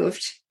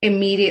removed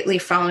immediately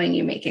following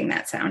you making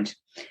that sound.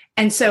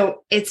 And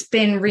so it's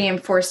been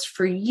reinforced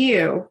for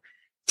you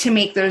to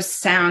make those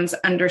sounds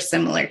under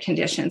similar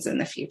conditions in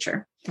the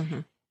future.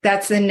 Mm-hmm.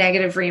 That's the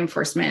negative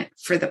reinforcement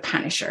for the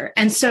punisher.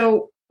 And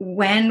so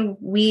when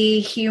we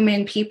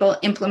human people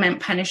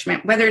implement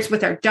punishment, whether it's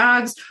with our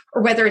dogs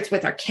or whether it's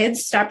with our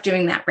kids, stop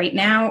doing that right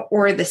now,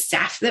 or the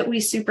staff that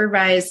we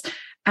supervise,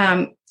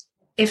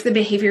 if the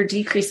behavior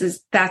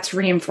decreases, that's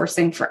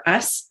reinforcing for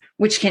us,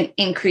 which can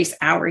increase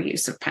our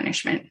use of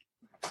punishment.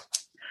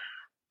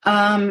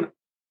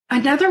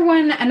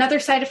 Another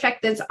side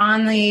effect that's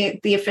on the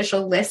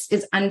official list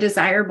is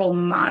undesirable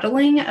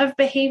modeling of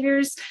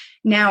behaviors.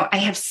 Now, I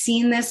have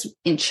seen this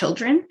in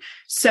children.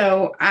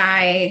 So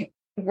I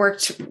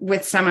worked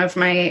with some of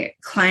my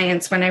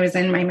clients when I was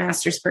in my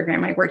master's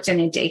program. I worked in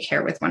a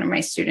daycare with one of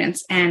my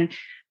students, and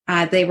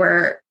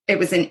it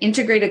was an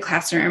integrated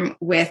classroom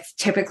with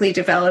typically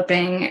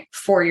developing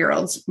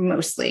 4-year-olds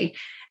mostly.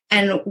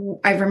 And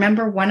I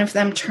remember one of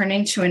them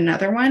turning to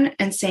another one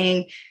and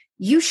saying,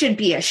 "You should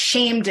be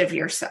ashamed of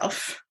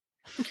yourself."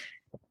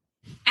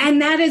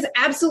 And that is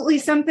absolutely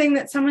something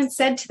that someone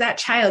said to that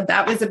child.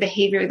 That was a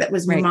behavior that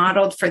was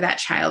modeled for that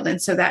child.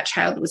 And so that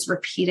child was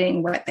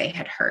repeating what they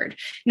had heard.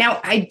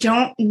 Now, I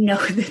don't know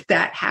that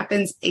that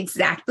happens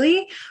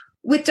exactly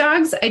with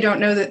dogs. I don't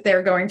know that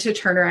they're going to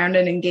turn around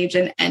and engage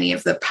in any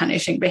of the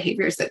punishing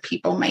behaviors that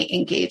people might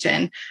engage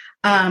in.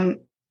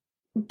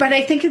 But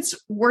I think it's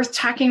worth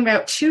talking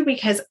about too,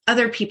 because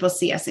other people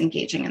see us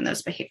engaging in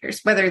those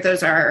behaviors, whether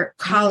those are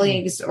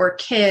colleagues or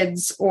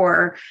kids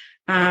or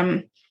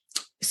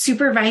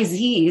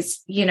supervisees,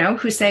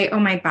 who say, "Oh,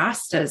 my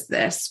boss does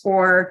this,"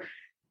 or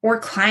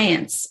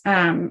clients.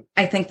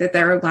 I think that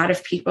there are a lot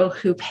of people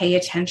who pay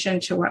attention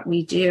to what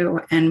we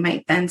do and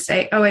might then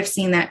say, "Oh, I've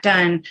seen that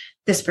done.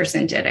 This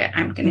person did it.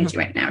 I'm going to do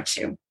it now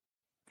too."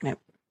 Yep.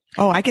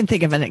 Oh, I can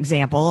think of an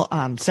example,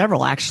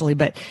 several actually,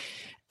 but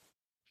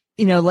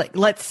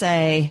let's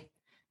say,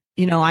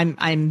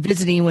 I'm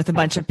visiting with a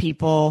bunch of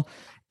people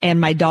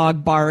and my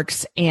dog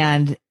barks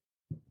and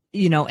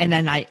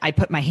then I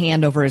put my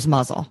hand over his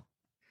muzzle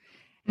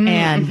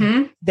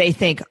and they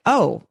think,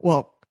 "Oh,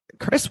 well,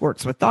 Chris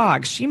works with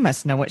dogs. She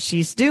must know what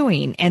she's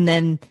doing." And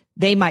then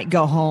they might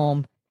go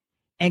home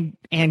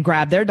and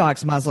grab their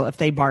dog's muzzle if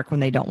they bark when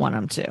they don't want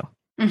them to.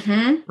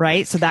 Mm-hmm.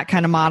 Right. So that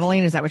kind of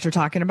modeling, is that what you're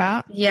talking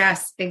about?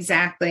 Yes,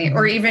 exactly. Mm-hmm.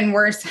 Or even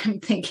worse, I'm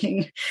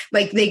thinking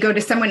like they go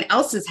to someone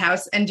else's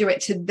house and do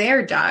it to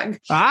their dog.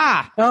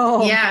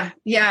 Oh, yeah.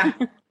 Yeah.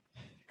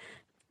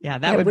 Yeah.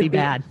 That would be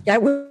bad.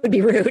 That would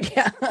be rude.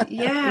 Yeah.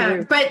 Yeah.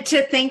 Rude. But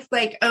to think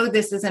like, oh,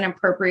 this is an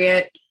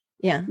appropriate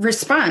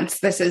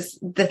response. This is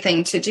the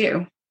thing to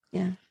do.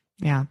 Yeah.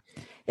 Yeah.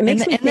 And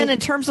then in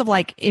terms of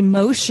like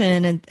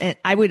emotion, and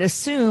I would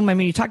assume,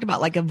 you talked about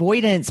like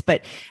avoidance,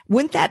 but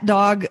wouldn't that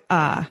dog,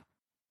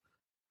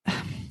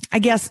 I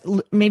guess,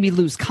 maybe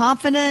lose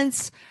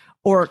confidence,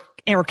 or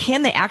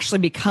can they actually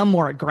become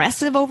more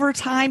aggressive over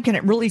time? Can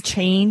it really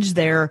change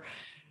their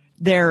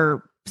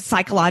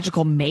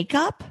psychological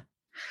makeup?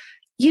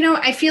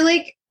 I feel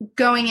like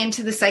going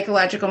into the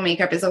psychological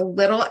makeup is a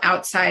little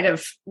outside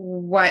of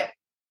what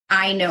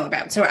I know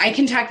about. So I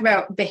can talk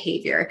about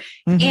behavior.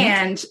 Mm-hmm.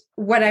 And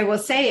what I will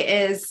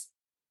say is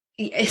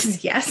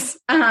yes.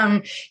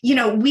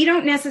 We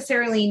don't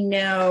necessarily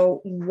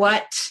know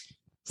what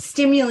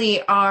stimuli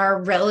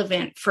are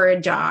relevant for a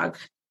dog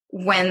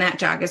when that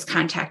dog is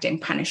contacting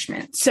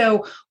punishment.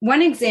 So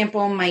one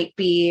example might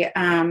be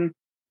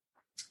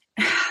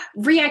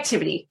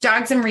reactivity,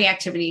 dogs and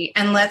reactivity.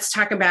 And let's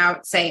talk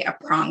about, say, a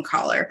prong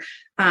collar.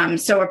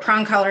 So a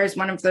prong collar is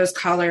one of those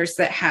collars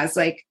that has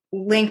like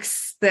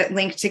links that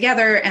link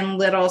together and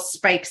little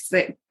spikes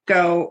that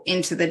go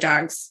into the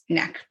dog's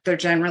neck. They're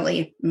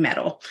generally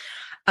metal.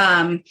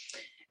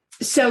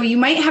 So you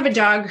might have a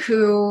dog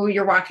who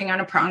you're walking on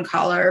a prong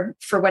collar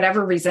for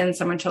whatever reason.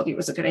 Someone told you it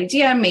was a good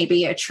idea.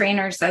 Maybe a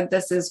trainer said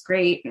this is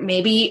great.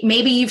 Maybe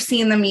you've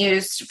seen them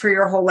used for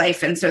your whole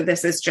life. And so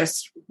this is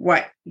just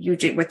what you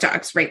do with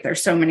dogs, right?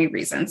 There's so many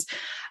reasons.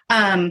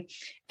 And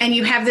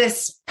you have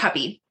this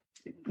puppy,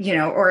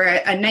 or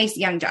a nice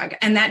young dog.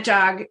 And that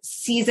dog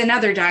sees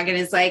another dog and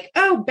is like,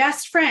 oh,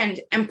 best friend,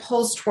 and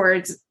pulls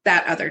towards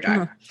that other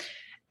dog. Mm-hmm.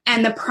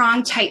 And the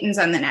prong tightens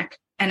on the neck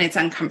and it's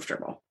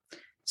uncomfortable.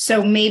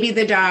 So maybe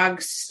the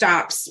dog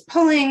stops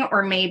pulling,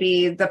 or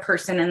maybe the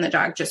person and the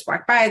dog just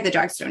walk by. The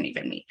dogs don't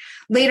even meet.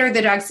 Later,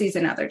 the dog sees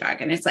another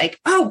dog and it's like,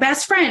 oh,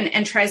 best friend,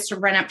 and tries to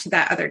run up to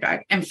that other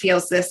dog and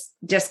feels this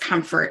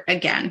discomfort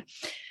again.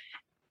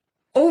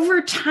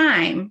 Over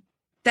time,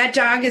 that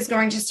dog is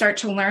going to start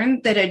to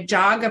learn that a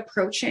dog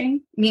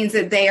approaching means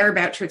that they are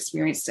about to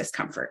experience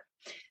discomfort.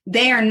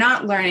 They are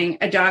not learning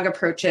a dog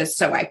approaches,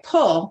 so I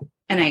pull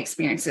and I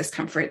experience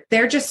discomfort.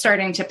 They're just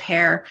starting to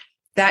pair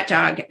that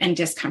dog and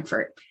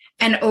discomfort.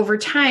 And over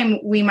time,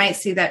 we might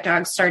see that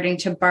dog starting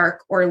to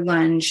bark or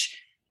lunge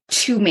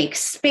to make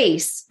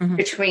space mm-hmm.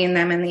 between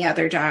them and the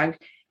other dog.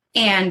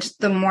 And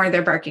the more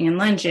they're barking and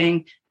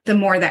lunging, the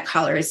more that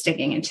collar is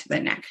digging into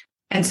the neck.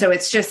 And so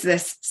it's just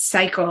this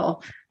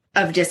cycle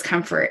of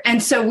discomfort.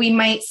 And so we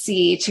might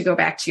see, to go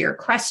back to your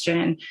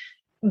question,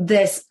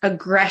 this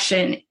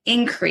aggression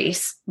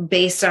increase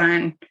based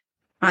on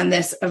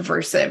this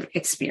aversive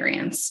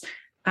experience.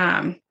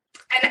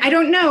 And I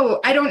don't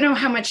know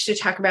how much to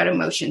talk about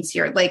emotions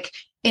here. Like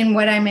in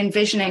what I'm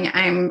envisioning,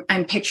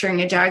 I'm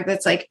picturing a dog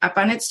that's like up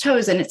on its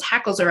toes and its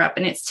hackles are up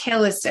and its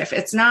tail is stiff.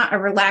 It's not a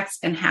relaxed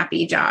and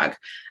happy dog.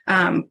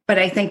 But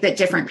I think that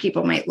different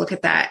people might look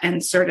at that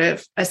and sort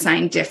of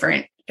assign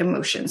different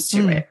emotions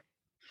to it.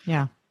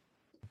 Yeah.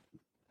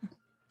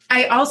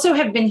 I also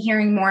have been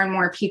hearing more and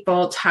more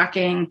people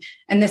talking,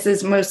 and this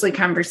is mostly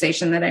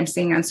conversation that I'm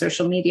seeing on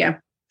social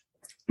media,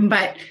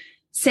 but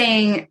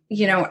saying,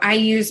 I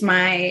use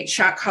my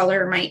shock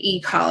collar, my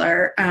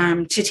e-collar,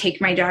 to take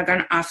my dog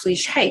on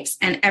off-leash hikes.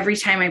 And every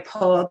time I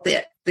pull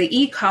the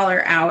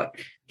e-collar out,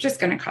 I'm just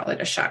going to call it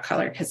a shock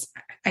collar because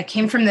I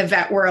came from the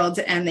vet world,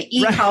 and the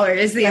e-collar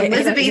is the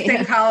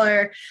Elizabethan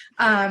collar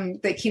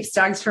that keeps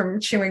dogs from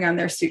chewing on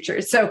their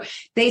sutures. So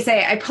they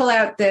say I pull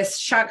out this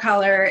shock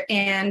collar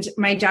and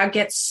my dog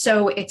gets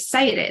so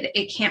excited.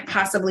 It can't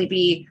possibly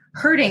be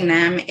hurting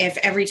them if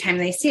every time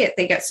they see it,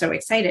 they get so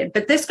excited.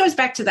 But this goes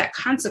back to that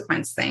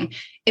consequence thing.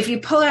 If you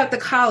pull out the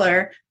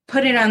collar,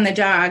 put it on the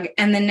dog,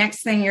 and the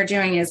next thing you're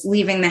doing is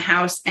leaving the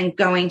house and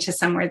going to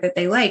somewhere that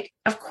they like,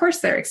 of course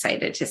they're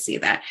excited to see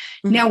that.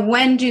 Mm-hmm. Now,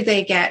 when do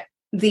they get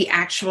the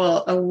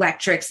actual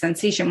electric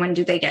sensation? When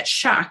do they get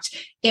shocked?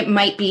 It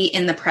might be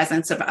in the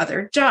presence of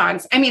other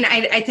dogs. I mean,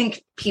 I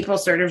think people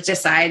sort of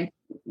decide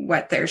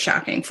what they're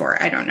shocking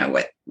for. I don't know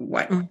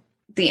what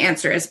the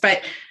answer is,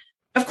 but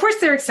of course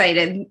they're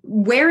excited.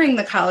 Wearing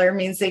the collar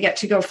means they get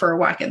to go for a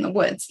walk in the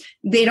woods.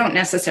 They don't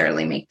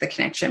necessarily make the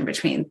connection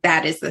between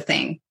that is the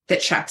thing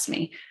that shocks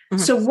me.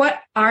 Mm-hmm. So what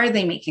are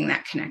they making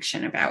that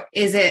connection about?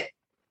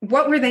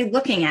 What were they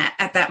looking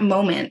at that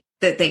moment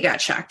that they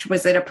got shocked?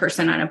 Was it a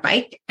person on a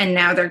bike? And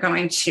now they're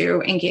going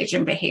to engage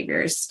in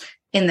behaviors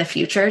in the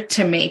future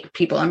to make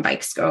people on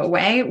bikes go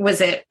away.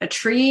 Was it a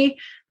tree?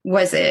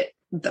 Was it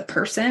the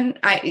person?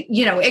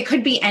 It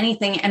could be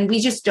anything. And we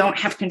just don't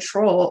have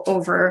control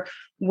over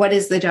what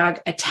is the dog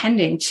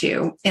attending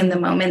to in the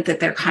moment that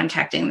they're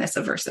contacting this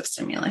aversive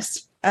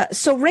stimulus.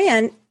 So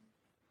Rand,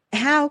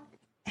 how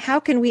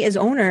can we as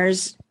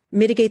owners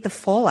mitigate the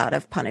fallout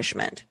of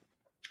punishment?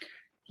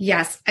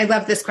 Yes, I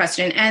love this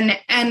question.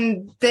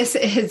 And this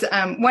is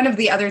one of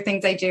the other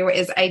things I do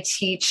is I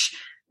teach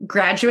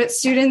graduate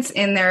students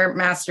in their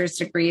master's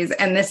degrees.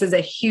 And this is a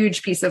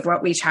huge piece of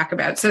what we talk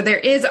about. So there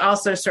is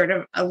also sort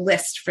of a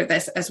list for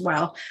this as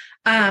well.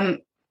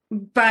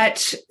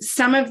 But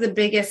some of the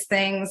biggest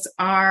things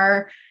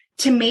are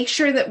to make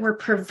sure that we're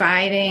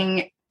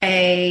providing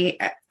an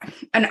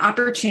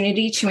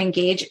opportunity to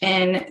engage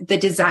in the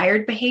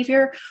desired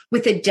behavior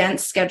with a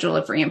dense schedule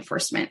of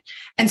reinforcement.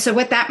 And so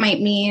what that might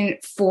mean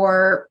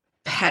for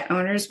pet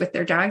owners with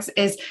their dogs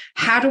is,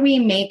 how do we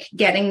make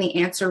getting the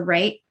answer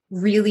right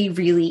really,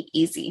 really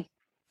easy.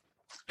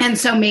 And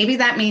so maybe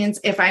that means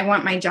if I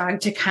want my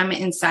dog to come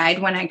inside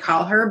when I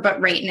call her, but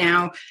right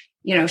now,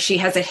 she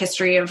has a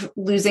history of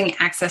losing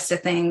access to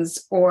things,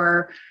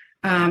 or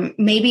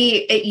maybe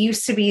it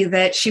used to be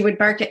that she would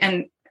bark,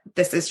 and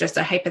this is just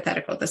a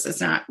hypothetical. This is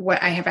not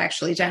what I have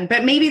actually done,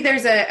 but maybe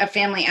there's a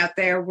family out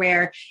there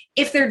where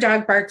if their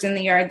dog barked in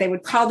the yard, they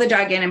would call the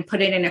dog in and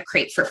put it in a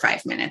crate for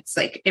 5 minutes.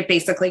 Like it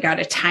basically got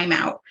a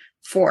timeout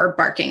for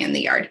barking in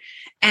the yard.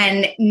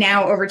 And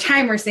now over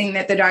time, we're seeing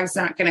that the dog's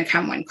not going to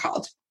come when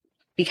called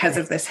because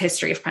of this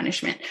history of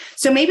punishment.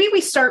 So maybe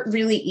we start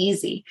really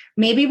easy.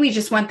 Maybe we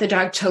just want the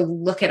dog to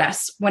look at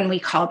us when we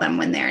call them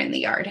when they're in the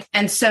yard.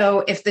 And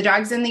so if the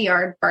dog's in the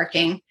yard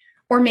barking,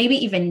 or maybe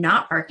even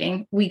not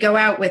barking, we go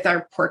out with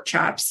our pork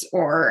chops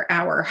or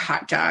our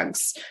hot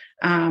dogs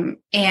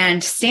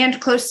and stand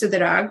close to the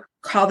dog,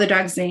 call the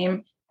dog's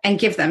name, and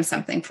give them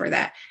something for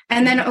that.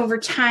 And then over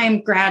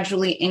time,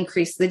 gradually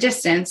increase the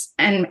distance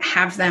and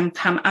have them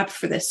come up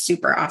for this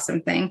super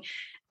awesome thing.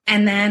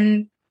 And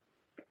then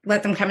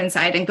let them come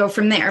inside and go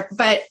from there.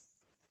 But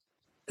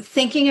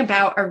thinking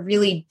about a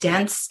really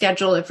dense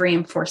schedule of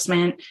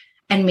reinforcement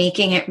and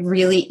making it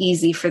really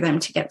easy for them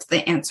to get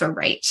the answer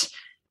right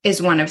is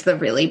one of the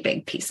really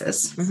big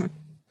pieces. Mm-hmm.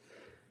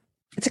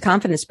 It's a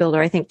confidence builder,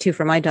 I think, too,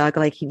 for my dog.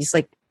 Like he's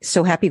like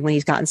so happy when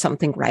he's gotten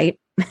something right.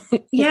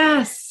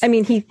 Yes. I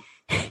mean,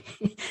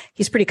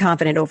 he's pretty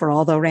confident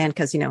overall though, Rand,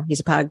 because, he's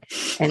a pug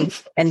and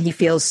he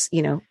feels,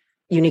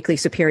 uniquely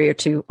superior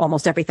to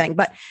almost everything.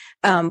 But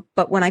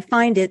when I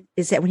find it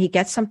is that when he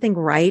gets something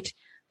right,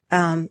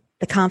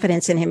 the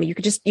confidence in him, you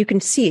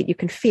can see it, you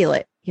can feel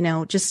it,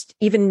 just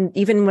even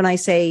when I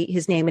say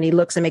his name and he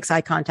looks and makes eye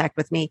contact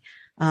with me.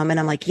 And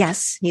I'm like,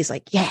 yes, he's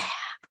like, yeah.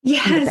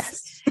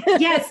 Yes.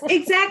 Yes,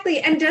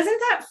 exactly. And doesn't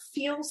that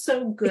feel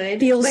so good? It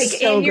feels like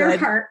so in your good.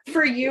 heart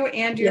for you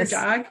and your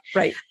dog.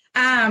 Right.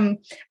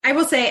 I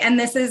will say, and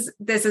this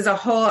is a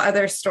whole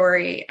other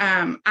story.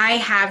 I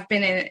have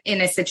been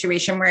in a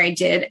situation where I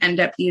did end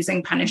up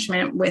using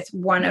punishment with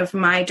one of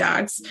my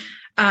dogs.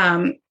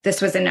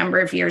 This was a number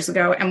of years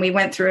ago, and we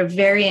went through a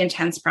very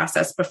intense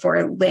process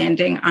before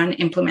landing on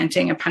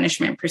implementing a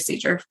punishment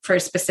procedure for a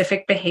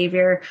specific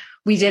behavior.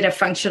 We did a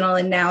functional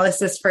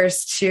analysis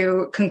first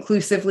to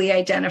conclusively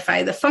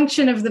identify the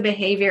function of the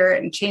behavior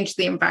and change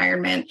the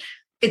environment.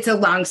 It's a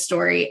long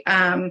story.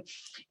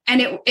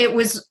 And it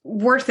was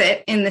worth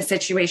it in the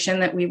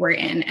situation that we were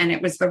in, and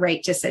it was the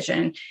right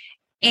decision.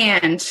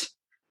 And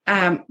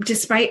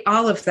despite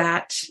all of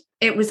that,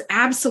 it was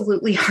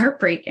absolutely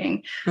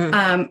heartbreaking.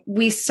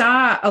 We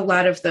saw a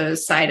lot of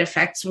those side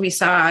effects. We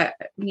saw,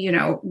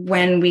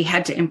 when we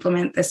had to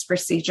implement this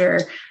procedure,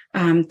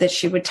 that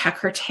she would tuck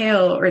her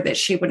tail or that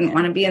she wouldn't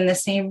want to be in the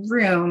same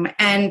room.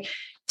 And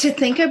to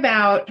think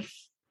about,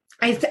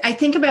 I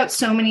think about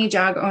so many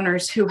dog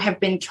owners who have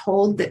been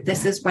told that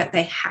this is what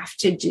they have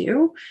to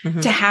do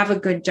to have a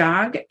good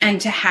dog, and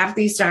to have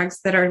these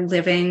dogs that are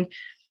living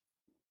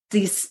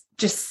these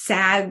just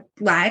sad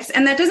lives.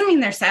 And that doesn't mean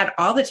they're sad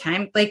all the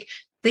time. Like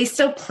they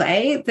still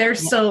play.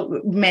 There's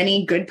still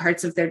many good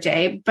parts of their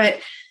day, but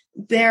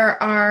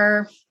there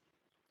are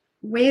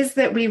ways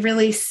that we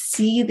really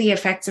see the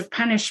effects of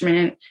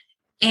punishment.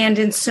 And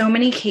in so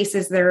many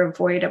cases, they're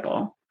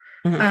avoidable.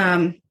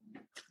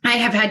 I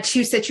have had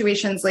 2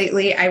 situations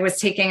lately. I was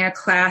taking a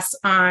class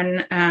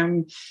on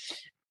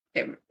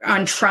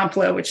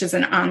Trompe-l'oeil, which is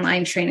an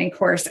online training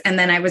course. And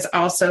then I was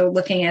also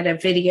looking at a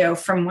video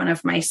from one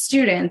of my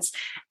students.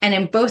 And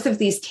in both of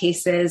these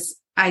cases,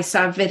 I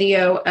saw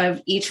video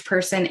of each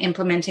person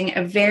implementing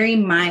a very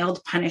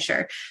mild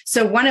punisher.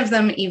 So one of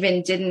them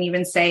didn't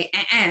even say,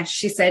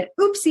 she said,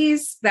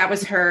 oopsies. That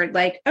was her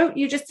like, oh,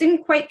 you just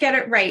didn't quite get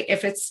it right.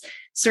 If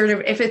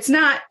it's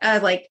not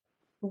like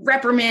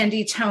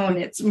reprimandy tone,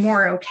 it's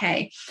more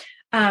okay.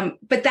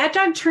 But that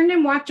dog turned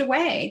and walked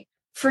away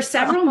for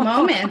several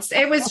moments.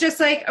 It was just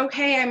like,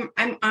 okay,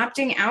 I'm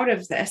opting out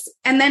of this.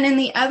 And then in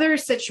the other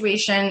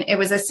situation, it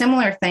was a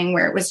similar thing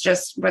where it was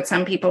just what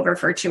some people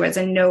refer to as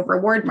a no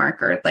reward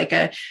marker, like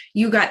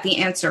you got the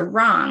answer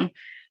wrong.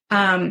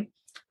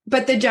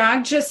 But the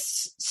dog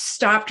just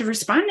stopped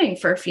responding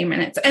for a few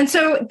minutes. And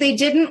so they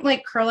didn't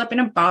like curl up in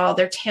a ball.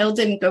 Their tail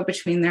didn't go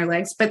between their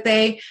legs, but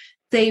they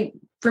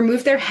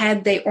removed their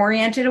head. They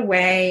oriented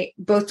away.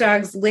 Both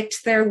dogs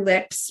licked their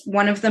lips.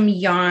 One of them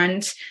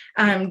yawned.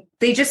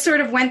 They just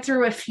sort of went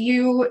through a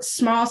few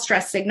small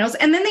stress signals,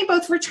 and then they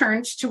both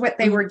returned to what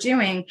they were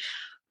doing.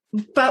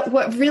 But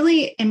what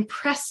really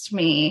impressed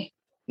me,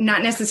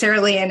 not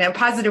necessarily in a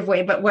positive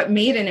way, but what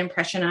made an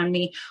impression on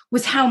me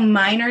was how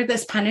minor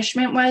this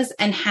punishment was,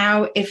 and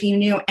how, if you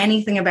knew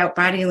anything about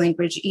body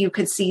language, you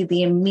could see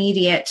the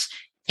immediate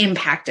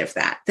impact of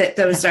that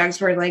those dogs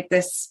were like,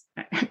 this,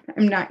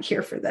 I'm not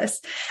here for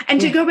this.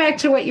 And to go back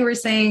to what you were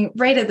saying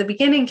right at the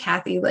beginning,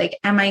 Kathy, like,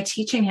 am I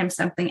teaching him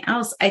something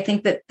else? I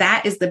think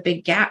that is the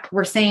big gap.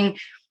 We're saying,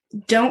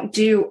 don't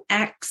do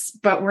X,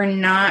 but we're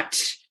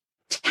not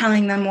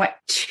telling them what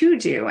to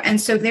do. And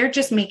so they're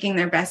just making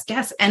their best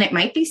guess. And it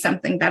might be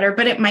something better,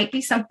 but it might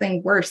be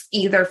something worse,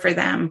 either for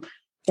them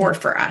or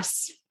for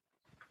us.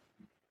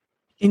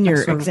 In your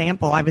Excellent.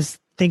 example, I was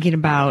thinking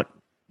about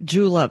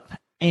Julep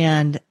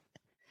and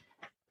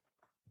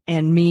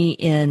me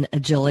in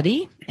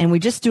agility, and we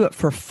just do it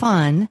for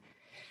fun,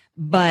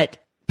 but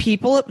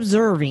people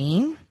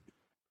observing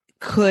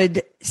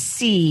could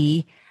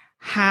see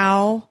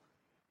how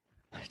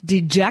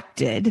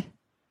dejected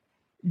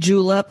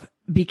Julep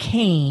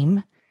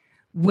became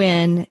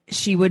when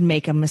she would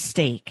make a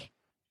mistake.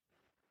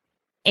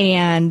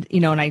 And,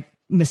 and I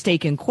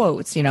mistake in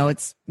quotes,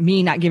 it's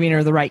me not giving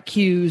her the right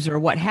cues or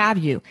what have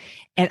you.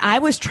 And I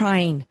was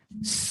trying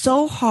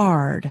so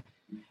hard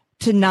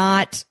to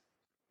not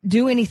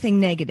do anything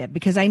negative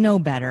because I know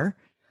better.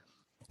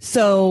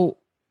 So,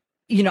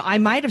 I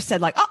might have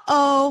said like,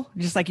 uh-oh,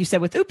 just like you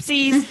said with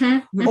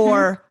oopsies,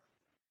 or,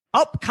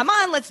 oh, come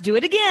on, let's do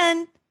it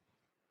again.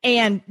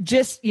 And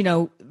just,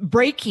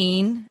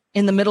 breaking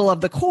in the middle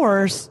of the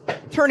course,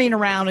 turning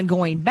around and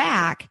going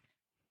back.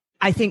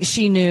 I think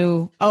she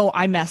knew, oh,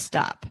 I messed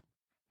up.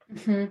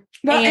 Well,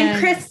 and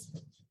Chris,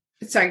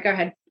 sorry, go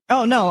ahead.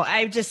 Oh, no,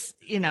 I just,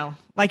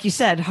 like you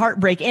said,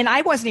 heartbreak. And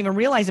I wasn't even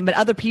realizing, but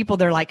other people,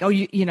 they're like, oh,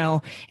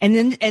 and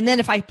then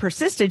if I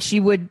persisted, she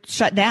would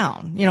shut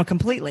down,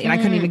 completely. And I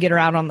couldn't even get her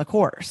out on the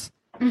course.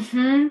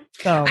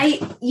 So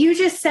you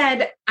just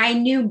said, I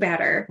knew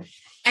better.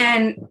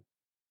 And,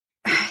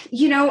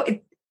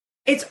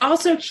 it's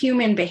also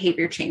human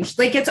behavior change.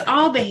 Like it's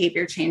all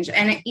behavior change.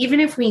 And even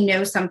if we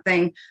know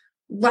something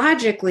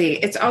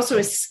logically, it's also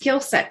a skill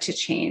set to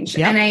change.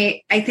 Yep. And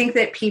I think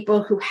that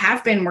people who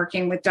have been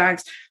working with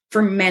dogs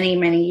for many,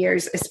 many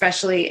years,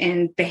 especially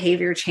in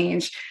behavior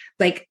change,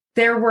 like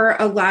there were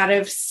a lot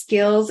of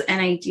skills and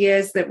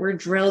ideas that were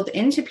drilled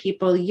into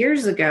people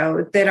years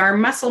ago that are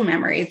muscle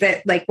memory,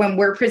 that like when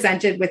we're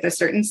presented with a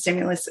certain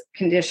stimulus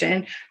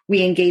condition,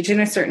 we engage in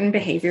a certain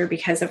behavior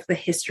because of the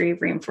history of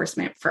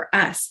reinforcement for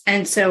us.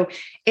 And so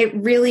it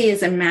really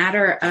is a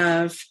matter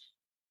of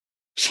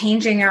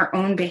changing our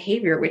own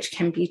behavior, which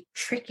can be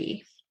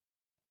tricky.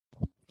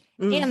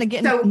 And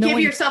again, so give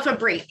yourself a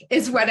break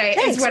is what I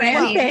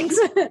mean.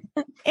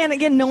 And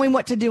again, knowing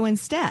what to do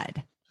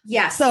instead.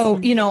 Yes. So,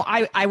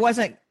 I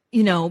wasn't,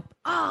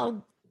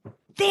 oh,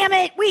 damn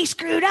it, we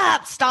screwed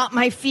up, stomp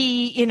my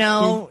feet,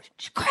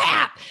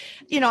 crap.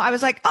 I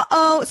was like,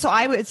 uh-oh. So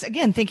I was,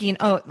 again, thinking,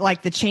 oh,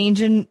 like the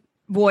change in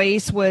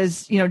voice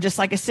was, just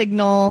like a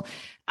signal.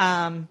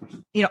 I'm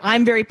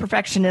very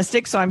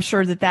perfectionistic, so I'm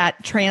sure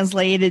that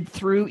translated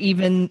through,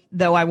 even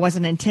though I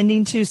wasn't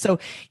intending to. So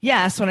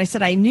yes, when I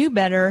said I knew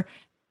better,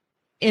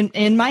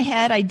 in my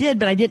head, I did,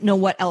 but I didn't know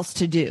what else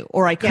to do,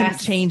 or I couldn't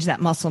change that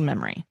muscle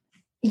memory.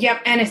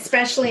 Yep. And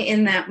especially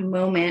in that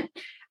moment,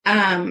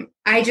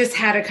 I just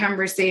had a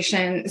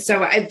conversation. So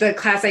the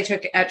class I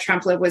took at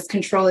Trumpla was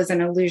Control is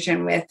an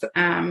Illusion with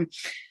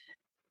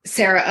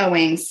Sarah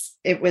Owings.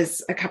 It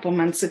was a couple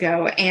months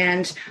ago.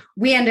 And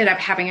we ended up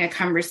having a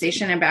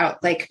conversation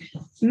about like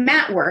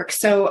mat work.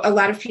 So a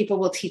lot of people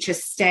will teach a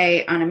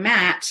stay on a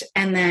mat.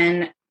 And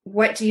then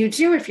what do you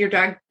do if your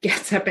dog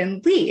gets up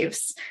and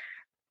leaves?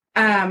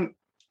 Or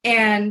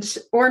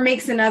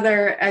makes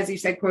another, as you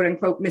said, quote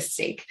unquote,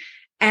 mistake.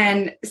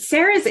 And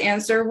Sarah's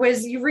answer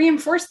was you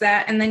reinforce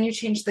that and then you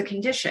change the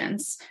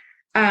conditions.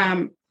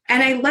 And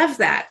I love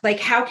that. Like,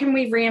 how can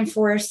we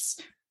reinforce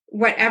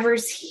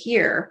whatever's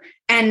here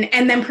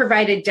and then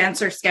provide a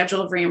denser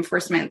schedule of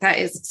reinforcement?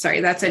 That's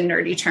a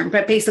nerdy term,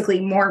 but basically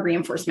more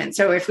reinforcement.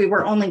 So if we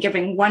were only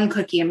giving one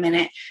cookie a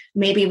minute,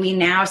 maybe we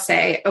now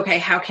say, okay,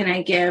 how can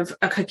I give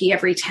a cookie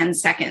every 10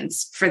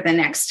 seconds for the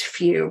next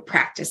few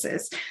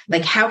practices?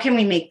 Like, how can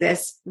we make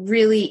this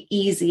really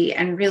easy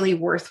and really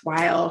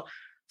worthwhile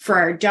for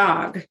our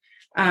dog?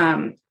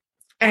 And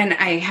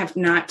I have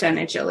not done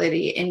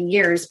agility in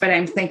years, but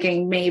I'm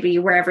thinking maybe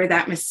wherever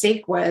that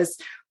mistake was,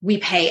 we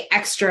pay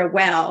extra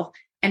well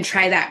and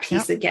try that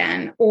piece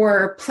again,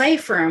 or play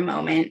for a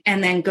moment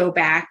and then go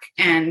back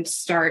and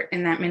start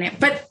in that minute.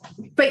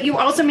 But you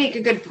also make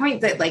a good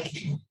point that like,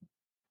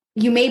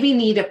 you maybe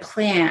need a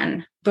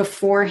plan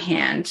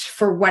beforehand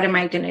for what am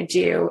I going to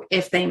do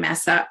if they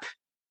mess up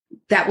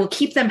that will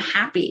keep them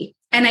happy.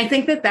 And I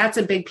think that that's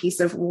a big piece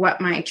of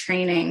what my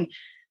training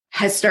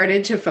has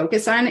started to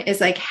focus on is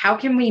like, how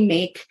can we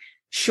make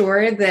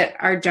sure that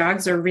our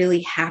dogs are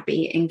really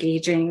happy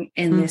engaging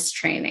in this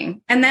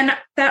training? And then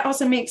that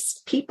also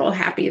makes people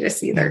happy to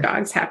see their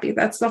dogs happy.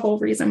 That's the whole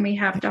reason we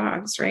have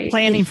dogs, right?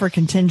 Planning for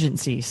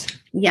contingencies.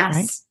 Yes.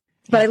 Right?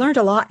 But I learned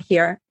a lot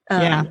here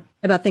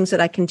about things that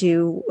I can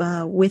do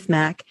with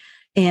Mac.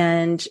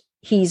 And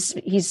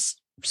he's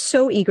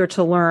so eager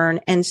to learn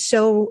and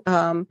so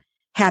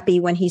happy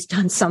when he's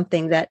done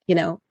something that,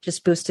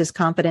 just boosts his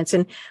confidence.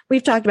 And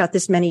we've talked about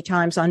this many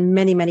times on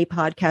many, many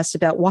podcasts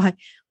about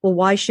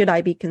why should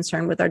I be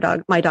concerned with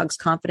my dog's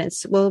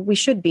confidence? Well, we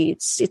should be.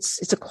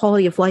 It's a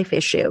quality of life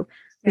issue.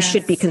 We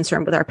should be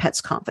concerned with our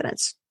pet's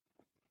confidence.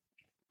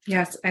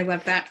 Yes, I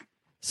love that.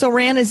 So,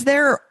 Ran, is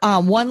there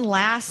one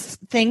last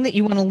thing that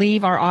you want to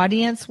leave our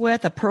audience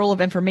with, a pearl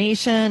of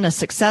information, a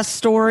success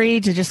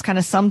story to just kind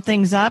of sum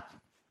things up?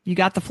 You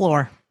got the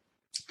floor.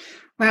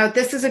 Wow,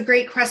 this is a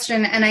great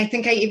question. And I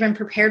think I even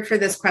prepared for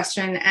this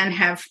question and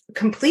have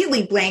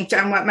completely blanked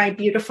on what my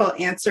beautiful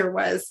answer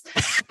was.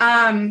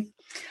 But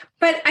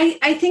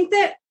I think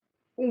that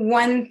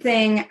one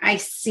thing I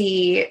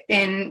see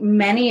in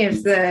many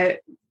of the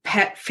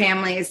pet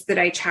families that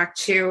I talk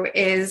to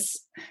is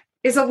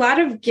a lot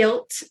of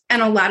guilt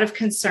and a lot of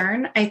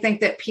concern. I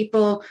think that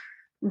people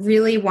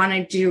really want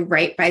to do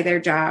right by their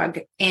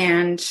dog.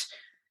 And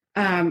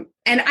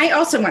I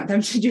also want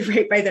them to do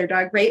right by their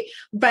dog, right?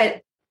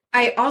 But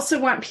I also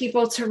want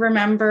people to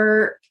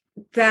remember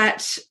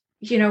that,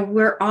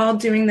 we're all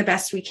doing the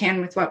best we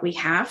can with what we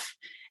have.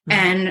 Mm-hmm.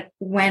 And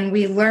when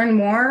we learn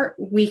more,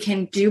 we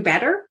can do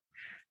better.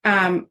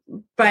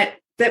 But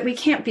that we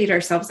can't beat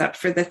ourselves up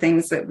for the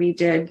things that we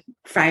did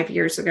 5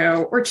 years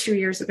ago or 2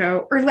 years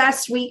ago or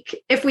last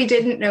week if we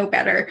didn't know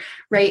better,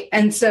 right?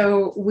 And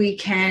so we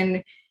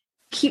can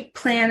keep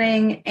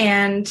planning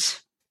and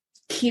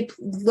keep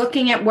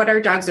looking at what our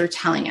dogs are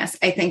telling us.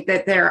 I think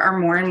that there are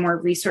more and more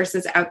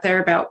resources out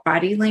there about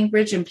body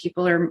language, and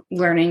people are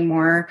learning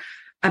more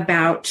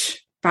about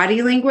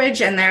body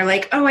language. And they're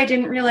like, oh, I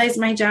didn't realize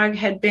my dog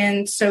had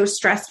been so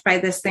stressed by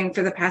this thing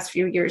for the past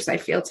few years. I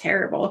feel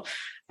terrible.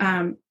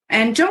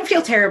 And don't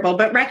feel terrible,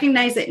 but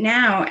recognize it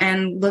now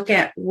and look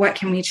at what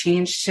can we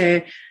change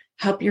to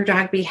help your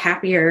dog be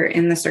happier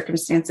in the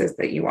circumstances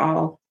that you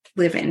all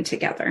live in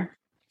together.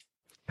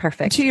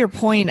 Perfect. To your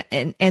point,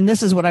 and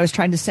this is what I was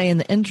trying to say in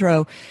the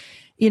intro,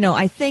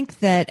 I think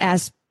that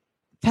as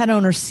pet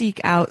owners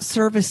seek out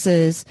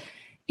services,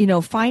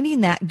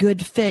 finding that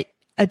good fit,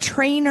 a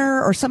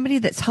trainer or somebody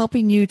that's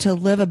helping you to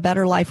live a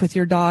better life with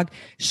your dog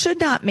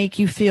should not make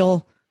you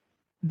feel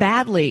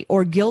badly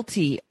or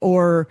guilty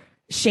or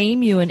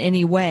shame you in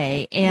any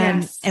way.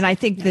 And yes. And I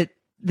think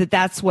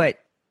that's what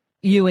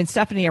you and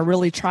Stephanie are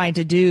really trying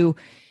to do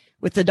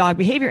with the Dog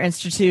Behavior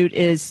Institute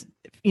is,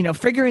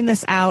 figuring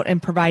this out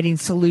and providing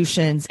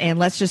solutions, and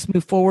let's just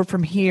move forward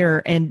from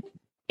here. And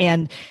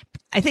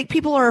I think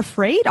people are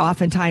afraid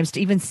oftentimes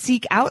to even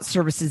seek out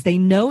services. They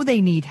know they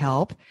need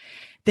help.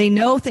 They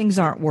know things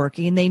aren't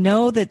working. They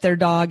know that their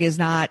dog is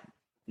not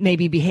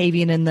maybe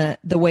behaving in the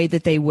way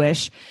that they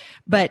wish,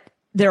 but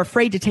they're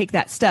afraid to take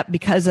that step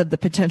because of the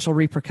potential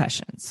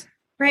repercussions.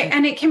 Right.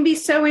 And it can be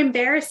so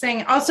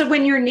embarrassing. Also,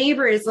 when your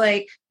neighbor is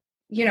like,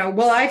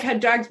 well, I've had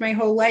dogs my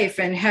whole life,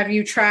 and have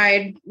you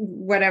tried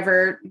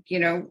whatever,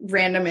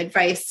 random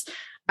advice?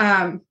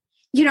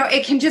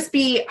 It can just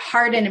be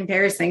hard and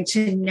embarrassing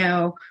to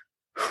know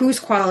who's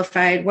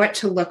qualified, what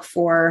to look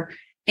for.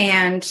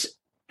 And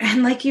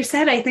like you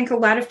said, I think a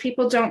lot of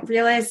people don't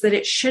realize that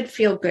it should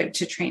feel good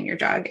to train your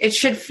dog. It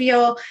should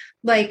feel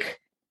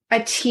like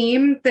a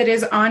team that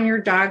is on your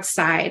dog's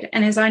side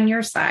and is on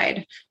your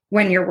side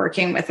when you're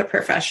working with a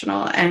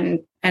professional.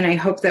 And I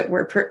hope that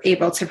we're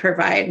able to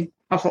provide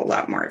a whole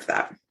lot more of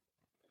that.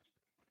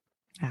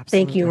 Absolutely.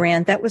 Thank you,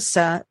 Rand. That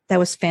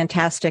was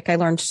fantastic. I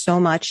learned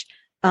so much.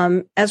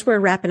 As we're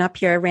wrapping up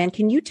here, Rand,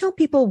 can you tell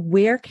people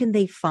where can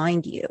they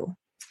find you?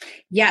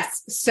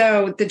 Yes.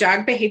 So the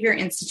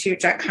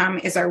dogbehaviorinstitute.com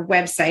is our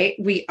website.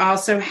 We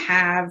also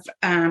have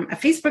a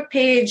Facebook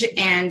page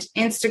and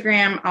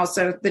Instagram,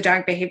 also the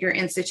Dog Behavior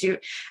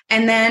Institute.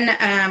 And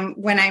then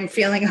when I'm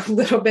feeling a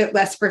little bit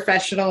less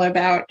professional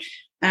about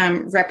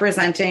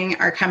representing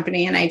our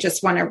company and I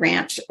just want to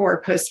rant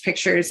or post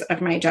pictures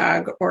of my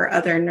dog or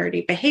other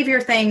nerdy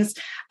behavior things,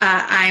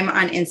 I'm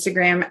on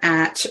Instagram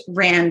at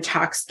Rand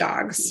Talks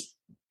Dogs.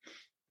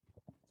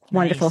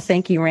 Wonderful. Nice.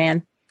 Thank you,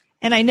 Rand.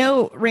 And I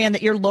know, Rand,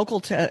 that you're local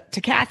to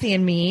Kathy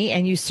and me,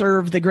 and you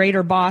serve the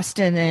greater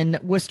Boston and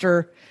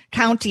Worcester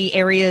County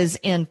areas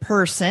in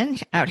person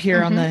out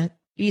here on the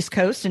East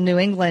Coast in New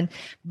England,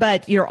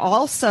 but you're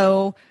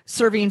also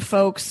serving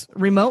folks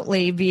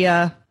remotely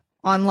via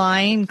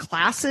online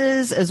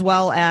classes, as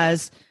well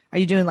as, are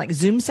you doing like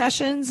Zoom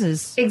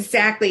sessions?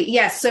 Exactly.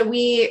 Yes. So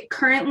we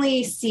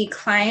currently see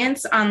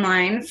clients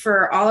online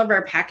for all of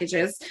our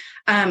packages.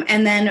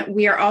 And then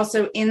we are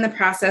also in the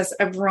process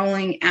of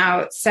rolling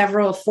out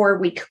several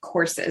 4-week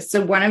courses.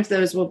 So one of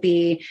those will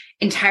be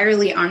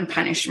entirely on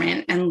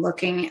punishment and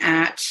looking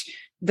at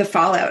the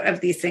fallout of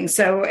these things.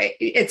 So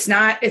it's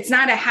not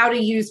a how to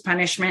use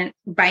punishment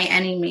by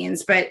any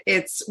means, but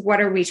it's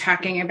what are we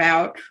talking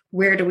about?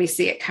 Where do we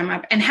see it come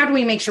up? And how do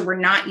we make sure we're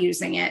not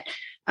using it?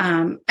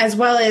 As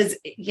well as,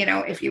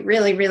 if you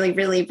really, really,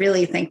 really,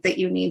 really think that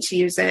you need to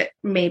use it,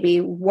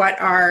 maybe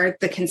what are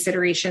the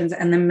considerations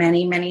and the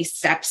many, many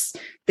steps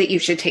that you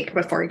should take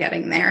before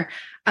getting there.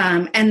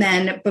 And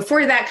then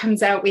before that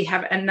comes out, we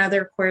have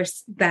another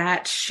course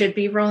that should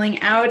be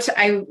rolling out.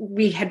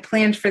 We had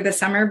planned for the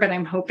summer, but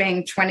I'm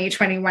hoping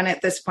 2021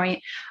 at this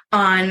point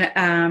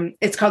on,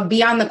 it's called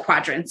Beyond the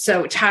Quadrant.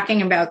 So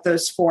talking about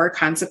those 4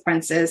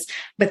 consequences,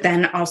 but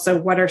then also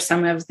what are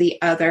some of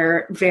the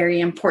other very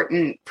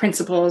important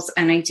principles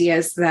and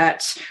ideas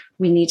that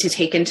we need to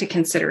take into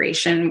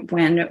consideration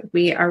when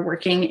we are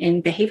working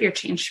in behavior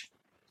change.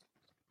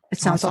 It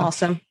sounds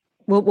awesome.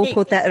 We'll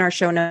put that in our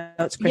show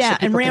notes. Chris, yeah,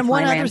 and Rand,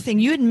 one other thing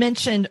you had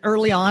mentioned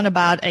early on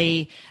about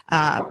a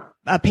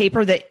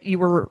paper that you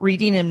were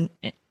reading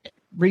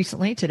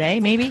recently, today,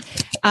 maybe.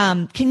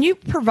 Can you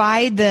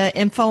provide the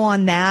info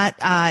on that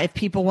if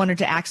people wanted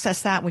to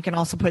access that? We can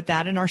also put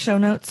that in our show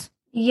notes.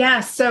 Yeah,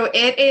 so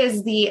it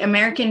is the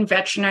American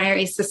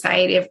Veterinary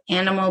Society of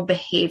Animal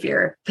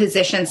Behavior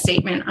Position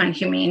Statement on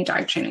Humane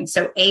Dog Training,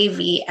 so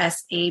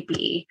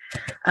AVSAB.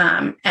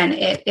 And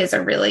it is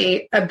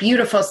a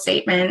beautiful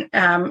statement,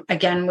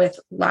 again, with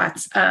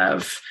lots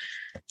of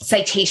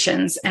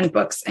citations and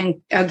books and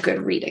a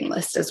good reading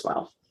list as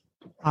well.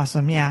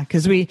 Awesome. Yeah.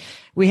 Cause we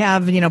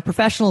have,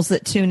 professionals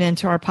that tune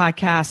into our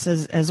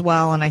podcasts as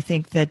well. And I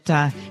think that,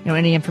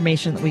 any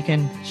information that we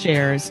can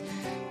share is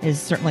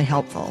certainly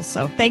helpful.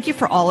 So thank you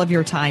for all of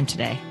your time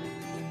today.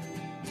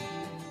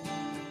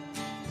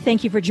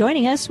 Thank you for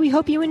joining us. We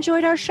hope you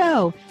enjoyed our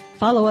show.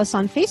 Follow us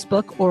on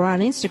Facebook or on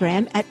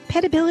Instagram at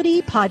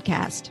Petability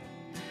Podcast.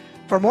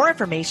 For more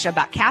information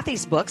about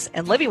Kathy's books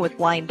and living with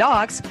blind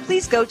dogs,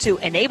 please go to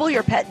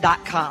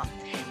enableyourpet.com.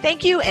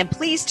 Thank you, and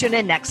please tune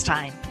in next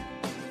time.